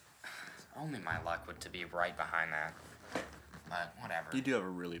 Only my luck would to be right behind that. But whatever. You do have a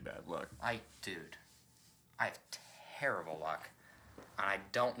really bad luck. I have terrible luck. And I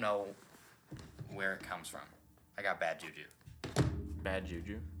don't know where it comes from. I got bad juju. Bad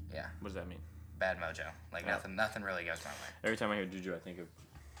juju? Yeah. What does that mean? Bad mojo. Like, Oh. nothing really goes my way. Every time I hear juju, I think of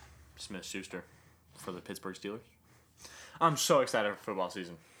Smith-Schuster for the Pittsburgh Steelers. I'm so excited for football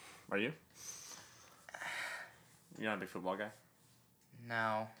season. Are you? You're not a big football guy?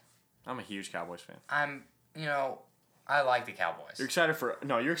 No. I'm a huge Cowboys fan. I like the Cowboys. You're excited for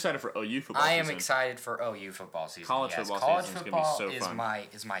OU football I season. am excited for OU football season. College yes. football College season's gonna be football so is fun.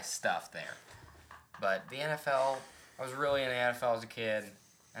 is my stuff there. But the NFL, I was really in the NFL as a kid,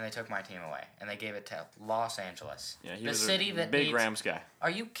 and they took my team away, and they gave it to Los Angeles. Yeah, he the was city a that big needs, Rams guy. Are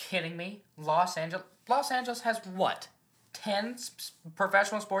you kidding me? Los Angeles has what? 10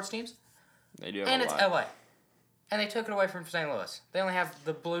 professional sports teams? They do have And a it's lot. LA. And they took it away from St. Louis. They only have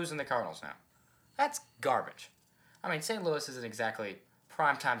the Blues and the Cardinals now. That's garbage. I mean, St. Louis isn't exactly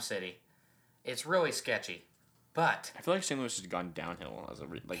primetime city. It's really sketchy. But, I feel like St. Louis has gone downhill as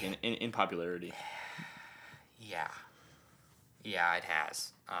in popularity. yeah. Yeah, it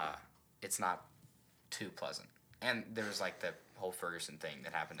has. It's not too pleasant. And there was, like, the whole Ferguson thing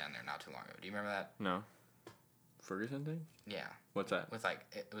that happened down there not too long ago. Do you remember that? No. Ferguson thing? Yeah. What's that? With, like,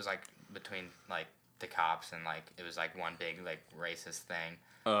 it was, like, between, like, the cops and, like, it was, like, one big, like, racist thing.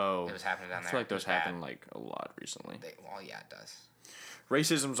 Oh. It was happening down there. I feel like It those was bad. happen, like, a lot recently. Well, yeah, it does.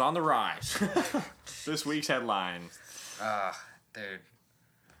 Racism's on the rise. This week's headline. Dude.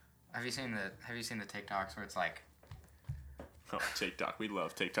 Have you seen the TikToks where it's like, Oh, TikTok. We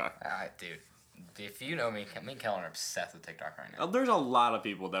love TikTok. dude, if you know me and Kellen are obsessed with TikTok right now. There's a lot of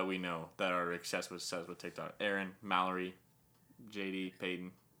people that we know that are obsessed with TikTok. Aaron, Mallory, JD,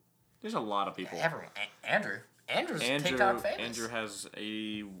 Peyton. There's a lot of people. Everyone. Andrew's TikTok famous. Andrew has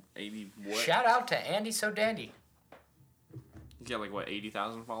 80 what? Shout out to Andy So Dandy. He's got like, what,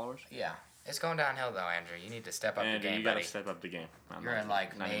 80,000 followers? Yeah. It's going downhill, though, Andrew. You need to step up And the game, you gotta buddy. step up the game. You're at,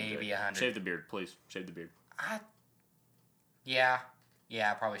 like, not even maybe joking. 100. Shave the beard, please. Shave the beard. Yeah,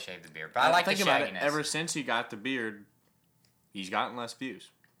 I probably shaved the beard. But I like the Think about it. shagginess. Ever since he got the beard, he's gotten less views.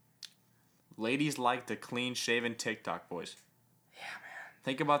 Ladies like the clean-shaven TikTok boys. Yeah, man.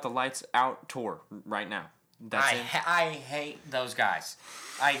 Think about the Lights Out tour right now. That's it. I hate those guys.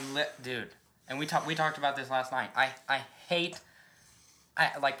 Dude, and we talked about this last night. I hate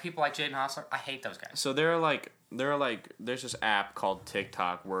like people like Jaden Hossler. I hate those guys. So there's this app called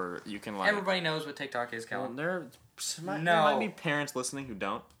TikTok where you can like. Everybody knows what TikTok is, Well, Kellen. there No. might be parents listening who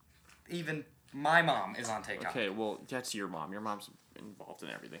don't. Even my mom is on TikTok. Okay, well that's your mom. Your mom's involved in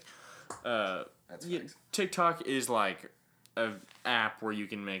everything. That's facts. TikTok is like a app where you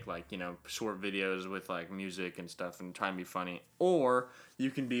can make like, short videos with like music and stuff and try and be funny, or you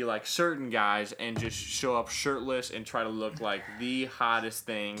can be like certain guys and just show up shirtless and try to look like the hottest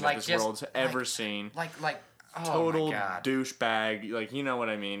thing that Like this just- world's ever seen. Like oh Total my God. douchebag, like, you know what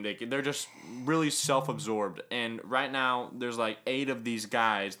I mean. They're just really self-absorbed, and right now there's like 8 of these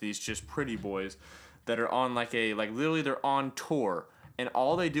guys, these just pretty boys, that are on literally they're on tour. And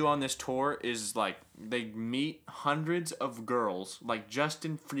all they do on this tour is, like, they meet hundreds of girls, like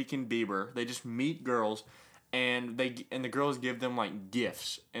Justin freaking Bieber. They just meet girls, and the girls give them like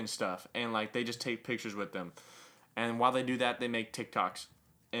gifts and stuff, and like they just take pictures with them, and while they do that, they make TikToks,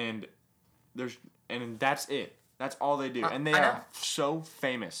 and that's it. That's all they do, and they are so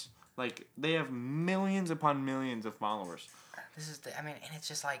famous. Like they have millions upon millions of followers. And it's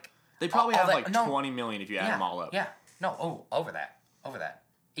just like they probably have 20 million if you add them all up. Yeah, no, over that.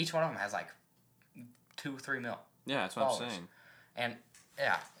 Each one of them has like 2-3 mil. Yeah, that's what I'm saying. And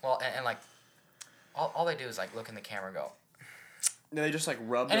yeah, well, and like all they do is like look in the camera and go. They just like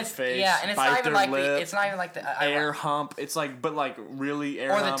rub their face, and it's bite not even their like lip, it's not even like the air hump. It's like, but like really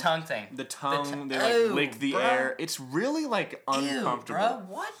air hump. Or the tongue thing. The tongue, they like lick the air. It's really like uncomfortable.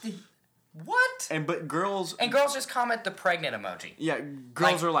 Ew, bro, what? But girls just comment the pregnant emoji. Yeah,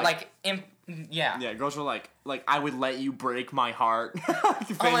 girls are like yeah. Yeah, girls are like I would let you break my heart.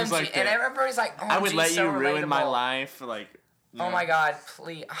 OMG, like and everybody's like, OMG, I would let so you ruin relatable. my life. Like, oh my God,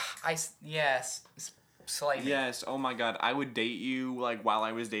 please, yes, slay me. Yes, oh my God, I would date you like while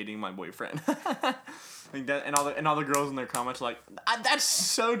I was dating my boyfriend. Like that, and all the girls in their comments are like, that's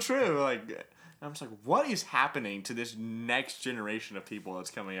so true. Like, I'm just like, what is happening to this next generation of people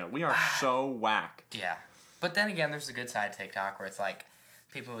that's coming up? We are so whack. Yeah, but then again, there's a good side of TikTok where it's like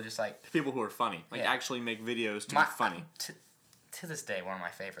people who just like people who are funny, like actually make videos to be funny. To this day, one of my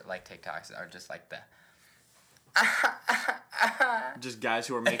favorite like TikToks are just like the just guys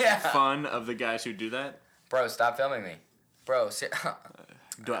who are making fun of the guys who do that. Bro, stop filming me. Bro,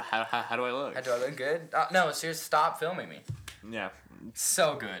 how do I look? Do I look good? No, seriously, stop filming me. Yeah.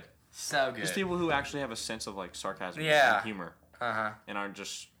 So good. So good. Just people who actually have a sense of like sarcasm and humor. And aren't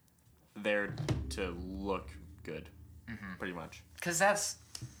just there to look good. Pretty much. Because that's...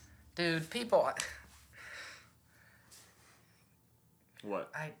 Dude, people...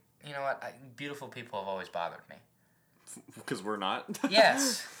 What? You know what? Beautiful people have always bothered me. Because we're not?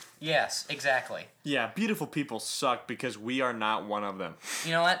 Yes, exactly. Yeah, beautiful people suck because we are not one of them.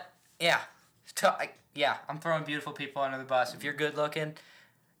 You know what? Yeah. I'm throwing beautiful people under the bus. If you're good looking,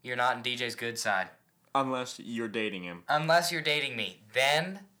 you're not in DJ's good side. Unless you're dating him. Unless you're dating me.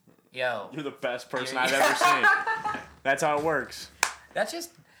 Then, yo. You're the best person I've ever seen. That's how it works. That's just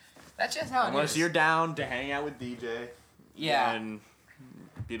how it is. Unless you're down to hang out with DJ. Yeah. And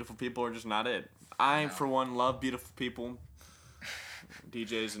beautiful people are just not it. I, for one, love beautiful people.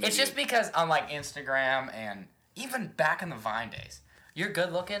 DJs and it's just because on like Instagram and even back in the Vine days, you're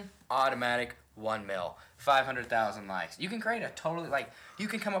good looking, automatic 1 mil, 500,000 likes. You can create a totally you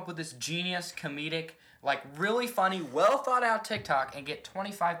can come up with this genius comedic, like really funny, well thought out TikTok and get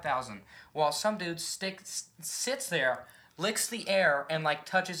 25,000, while some dude sits there, licks the air and like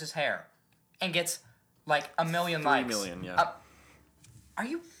touches his hair, and gets like 1 million likes. 3 million, yeah. Are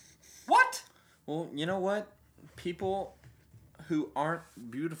you what? Well, you know what? People who aren't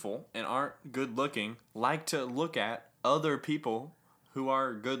beautiful and aren't good looking like to look at other people who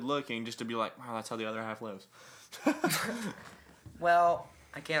are good looking just to be like, wow, that's how the other half lives. Well,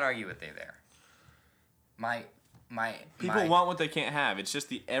 I can't argue with you there. People want what they can't have. It's just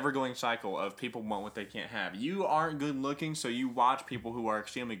the ever-going cycle of people want what they can't have. You aren't good looking, so you watch people who are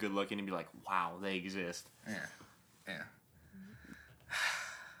extremely good looking and be like, wow, they exist. Yeah.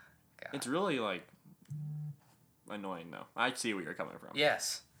 It's really like annoying though. I see where you're coming from.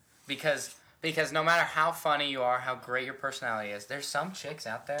 Yes, because no matter how funny you are, how great your personality is, there's some chicks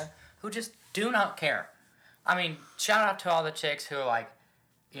out there who just do not care. I mean, shout out to all the chicks who are like,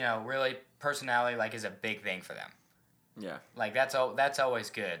 really personality like is a big thing for them. Yeah. Like that's always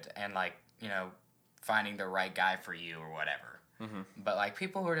good, and like finding the right guy for you or whatever. Mm-hmm. But like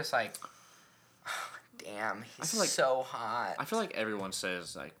people who are just like, oh, damn, he's so hot. I feel like everyone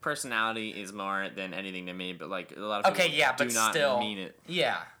says like personality is more than anything to me, but like a lot of people do not mean it.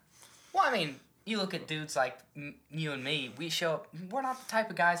 Yeah. Well, I mean, you look at dudes like you and me. We're not the type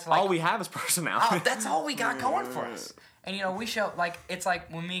of guys to like. All we have is personality. That's all we got going for us. And we show it's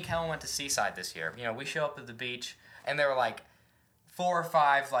like when me and Kellen went to Seaside this year. We show up at the beach and there were like 4 or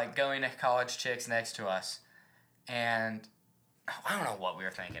 5 like going to college chicks next to us, and I don't know what we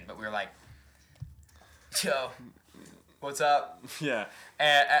were thinking, but we were like, yo, what's up? Yeah.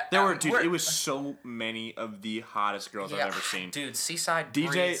 It was so many of the hottest girls I've ever seen. Dude, Seaside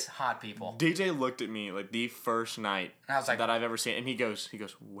breeds hot people. DJ looked at me like the first night I was like, that I've ever seen, and he goes,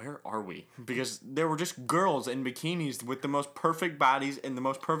 where are we? Because there were just girls in bikinis with the most perfect bodies and the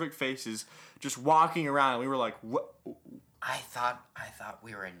most perfect faces just walking around. We were like, I thought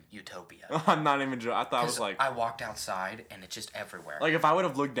we were in Utopia. I'm not even joking. I thought it was like... I walked outside and it's just everywhere. Like, if I would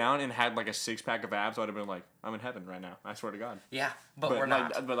have looked down and had, like, a six-pack of abs, I would have been like, I'm in heaven right now. I swear to God. Yeah, but we're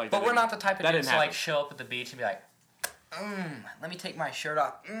like, not. but we're not the type of that dudes didn't to, like, happen. show up at the beach and be like, let me take my shirt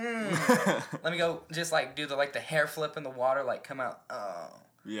off. Let me go just, like, do the hair flip in the water, like, come out. Oh.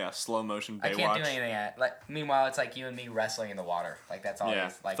 Yeah, slow motion Baywatch. I can't do anything at. Like, meanwhile, it's like you and me wrestling in the water. Like, that's all Yeah,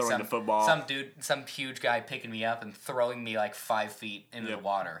 it is. Like, throwing the football. Some huge guy picking me up and throwing me, like, 5 feet into the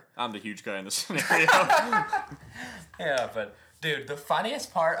water. I'm the huge guy in the scenario. Yeah, but, dude, the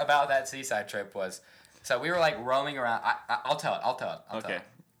funniest part about that seaside trip was, so we were, like, roaming around. I'll tell it. Okay.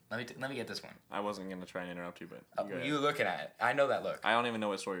 Let me get this one. I wasn't going to try and interrupt you, but... You looking at it. I know that look. I don't even know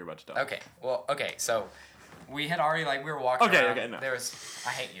what story you're about to tell. Okay, so... We had already, like, we were walking around. Okay, no. There was, I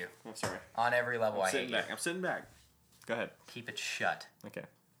hate you. I'm sorry. On every level, I hate you. I'm sitting back. Go ahead. Keep it shut. Okay.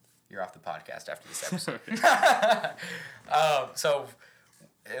 You're off the podcast after this episode. So,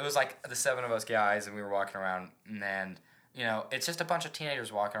 it was, like, the 7 of us guys, and we were walking around, and, you know, it's just a bunch of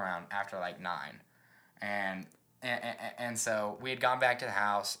teenagers walking around after, like, 9. And so, we had gone back to the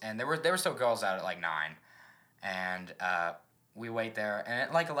house, and there were still girls out at, like, 9. And, we wait there, and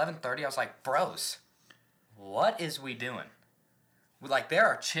at, like, 11:30, I was like, bros... What is we doing? There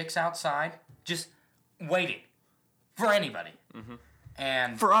are chicks outside just waiting for anybody. Mm-hmm.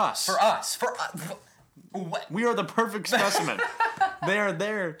 And For us. What? We are the perfect specimen. They are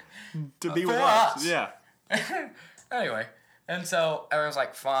there to be For with us. Yeah. Anyway, and so everyone's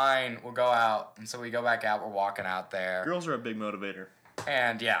like, fine, we'll go out. And so we go back out. We're walking out there. Girls are a big motivator.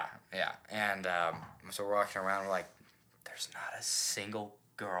 And yeah. And so we're walking around. We're like, there's not a single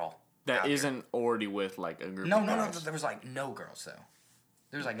girl That out isn't here. already with, like, a group No, of guys. there was, like, no girls, though.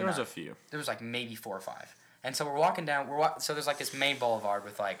 There was, like, There was none. a few. There was, like, maybe 4 or 5. And so we're walking down, so there's, like, this main boulevard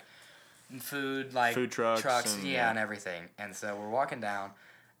with, like, food, like... Food trucks. And everything. And so we're walking down,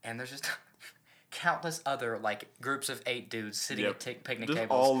 and there's just countless other, like, groups of 8 dudes sitting at picnic just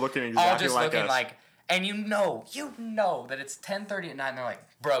tables. all looking exactly all just like looking us. like... And you know that it's 10:30 at night, and they're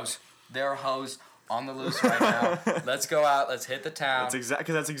like, bros, there are hoes on the loose right now. Let's go out. Let's hit the town. Because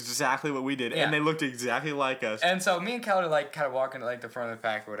that's exactly what we did, Yeah. and they looked exactly like us. And so me and Keller like kind of walking to like the front of the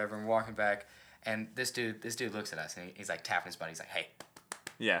pack or whatever, and we're walking back, and this dude looks at us and he's like tapping his buddy. He's like, "Hey,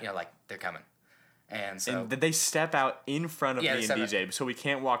 Yeah. you know, like they're coming." And so And they step out in front of me and DJ, so we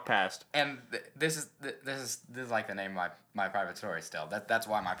can't walk past. and this is like the name of my private story still. That's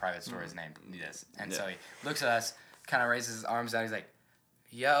why my private story is named this. And so he looks at us, kind of raises his arms down. He's like,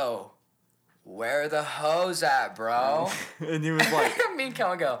 "Yo, where the hoes at, bro?" And he was like, Me and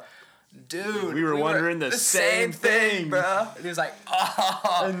Keller go, "Dude, we were wondering the same thing, bro." And he was like,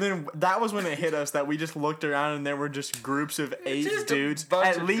 "Oh." and then that was when it hit us that we just looked around and there were just groups of 8 Just a dudes, bunch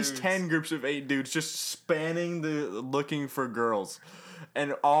at of least dudes. 10 groups of 8 dudes just spanning the looking for girls,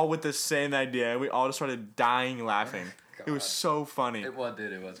 and all with the same idea. We all just started dying laughing. It was so funny. It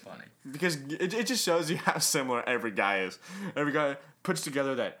was funny. Because it just shows you how similar every guy is. Every guy puts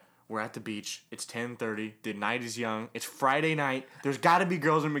together that we're at the beach, it's 10:30, the night is young, it's Friday night, there's got to be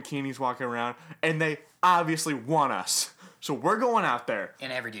girls in bikinis walking around, and they obviously want us. So we're going out there.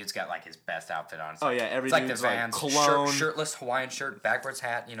 And every dude's got like his best outfit on. It's Oh like, yeah, every it's like the dude's like Vans, cologne, shirtless Hawaiian shirt, backwards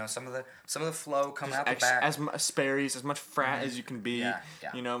hat. You know, some of the flow coming out the back. as Sperry's, as much frat as you can be. Yeah.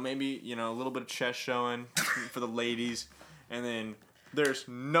 You know, maybe a little bit of chest showing for the ladies, and then there's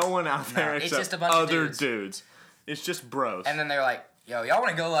no one out there it's except just a bunch of other dudes. dudes. It's just bros. And then they're like, "Yo, y'all want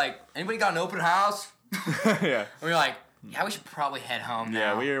to go? Like, anybody got an open house?" Yeah. And we're like, "Yeah, we should probably head home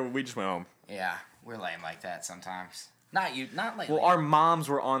now." Yeah, we just went home. Yeah, we're lame like that sometimes. Not lately. Well, our moms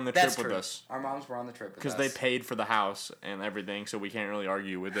were on the That's trip true. with us Our moms were on the trip with because us. they paid for the house and everything, so we can't really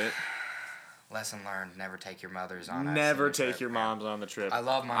argue with it. Lesson learned: never take your mothers on. a Never single take trip, your man. moms on the trip. I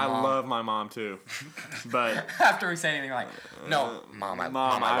love my I mom. love my mom too, but After we say anything like, "No, mom, I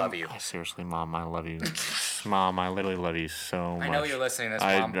love you." Seriously, mom, I love you. Mom, I literally love you so much. I know you're listening to this,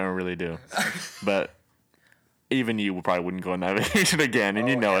 I Mom. really do, but even you probably wouldn't go on that vacation again, and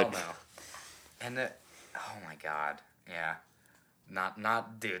you know hell it. No. And oh my God, yeah,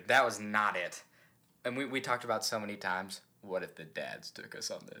 not, dude, that was not it. And we talked about so many times. What if the dads took us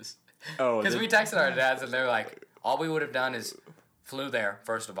on this? Oh, Because we texted our dads and they're like, all we would have done is flew there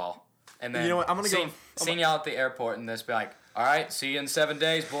first of all, and then You know what, I'm gonna go- seen y'all at the airport and just be like, all right, see you in 7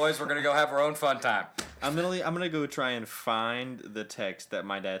 days, boys. We're gonna go have our own fun time. I'm gonna go try and find the text that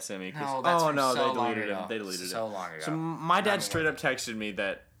my dad sent me. No, that's from so they long deleted ago. it. They deleted it So long ago. So my dad Not straight up texted me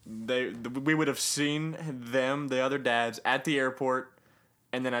that we would have seen them, the other dads, at the airport,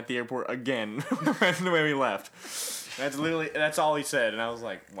 and then at the airport again when we left. That's all he said, and I was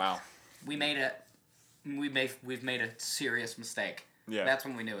like, wow. We made it we've made a serious mistake. Yeah. That's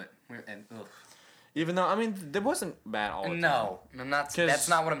when we knew it. Even though, I mean, it wasn't bad all the time. No, I'm not. That's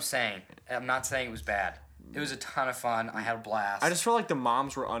not what I'm saying. I'm not saying it was bad. It was a ton of fun. I had a blast. I just feel like the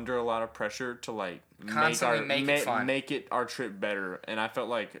moms were under a lot of pressure to like make it our trip better, and I felt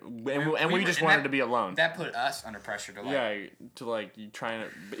like we just wanted to be alone. That put us under pressure to trying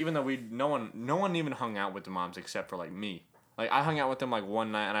to. Even though no one even hung out with the moms except for like me. Like I hung out with them like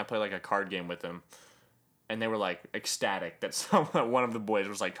one night, and I played like a card game with them, and they were like ecstatic that one of the boys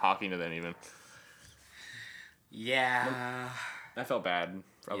was like talking to them even. Yeah. I felt bad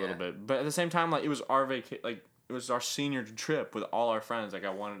for a little bit, but at the same time, like it was our it was our senior trip with all our friends. Like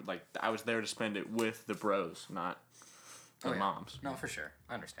I was there to spend it with the bros, not the moms. No, for sure,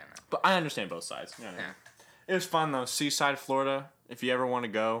 I understand that. But I understand both sides. You know what I mean? It was fun though. Seaside, Florida. If you ever want to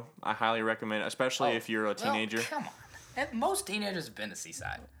go, I highly recommend it, especially if you're a teenager. Well, come on, most teenagers have been to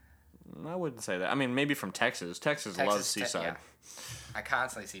Seaside. I wouldn't say that. I mean, maybe from Texas. Texas loves Seaside. I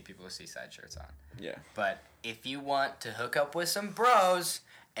constantly see people with Seaside shirts on. Yeah. But if you want to hook up with some bros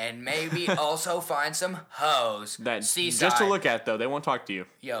and maybe also find some hoes, Seaside. Just to look at, though. They won't talk to you.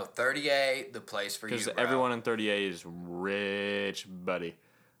 Yo, 30A, the place for you, because everyone in 30A is rich, buddy.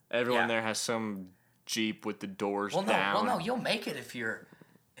 Everyone there has some Jeep with the doors down. Well, no, you'll make it if you're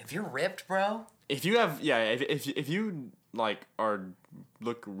ripped, bro. If you have, if you like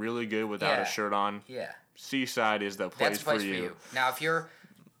look really good without a shirt on. Yeah. Seaside is the place, for you. Now,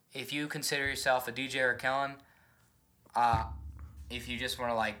 if you consider yourself a DJ or Kellen, if you just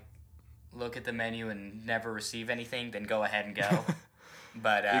want to like look at the menu and never receive anything, then go ahead and go.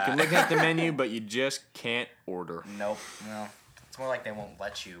 But you can look at the menu, but you just can't order. Nope. No, it's more like they won't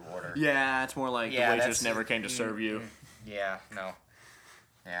let you order. Yeah, it's more like the waitress never came to serve you. Yeah. No.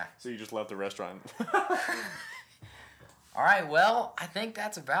 Yeah. So you just left the restaurant. All right. Well, I think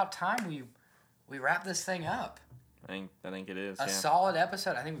that's about time we wrap this thing up. I think it is. A solid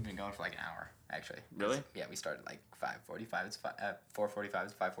episode. I think we've been going for like an hour, actually. Really? Yeah, we started like 5:45. It's 4:45.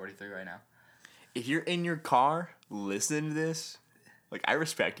 It's 5:43 right now. If you're in your car, listen to this. Like, I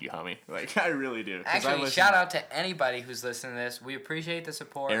respect you, homie. Like, I really do. Actually, shout out to anybody who's listening to this. We appreciate the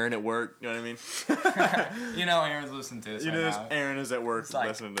support. Aaron at work, you know what I mean? You know Aaron's listening to this right now. Aaron is at work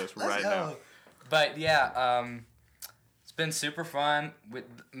listening to this right now. But yeah, it's been super fun.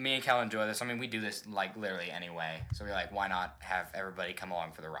 Me and Cal enjoy this. I mean, we do this like literally anyway. So we're like, why not have everybody come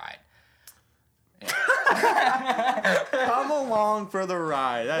along for the ride? Yeah. Come along for the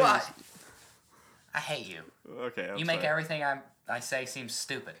ride. I hate you. Okay, you make everything I say seem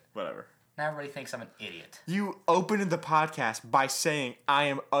stupid. Whatever. Now everybody thinks I'm an idiot. You opened the podcast by saying I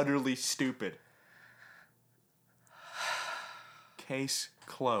am utterly stupid. Case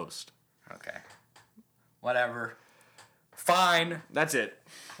closed. Okay. Whatever. Fine. That's it.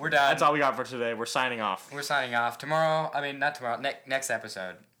 We're done. That's all we got for today. We're signing off. We're signing off. Tomorrow, I mean, not tomorrow, next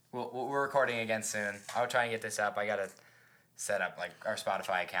episode. We're recording again soon. I'll try and get this up. I got to set up like our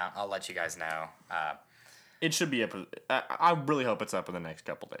Spotify account. I'll let you guys know. It should be up. I really hope it's up in the next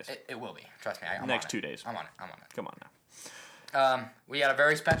couple days. It will be. Trust me. I'm next on 2 days. I'm on it. Come on now. We got a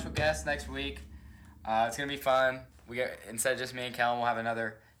very special guest next week. It's gonna be fun. Instead of just me and Kellen, we'll have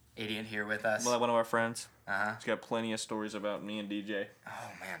another idiot here with us. We'll have one of our friends. He's got plenty of stories about me and DJ.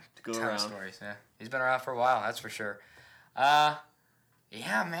 Oh man, go around. Stories. Yeah, he's been around for a while. That's for sure. Yeah,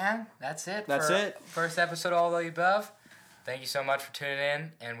 man. That's it. First episode, all of the above. Thank you so much for tuning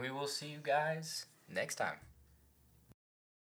in, and we will see you guys next time.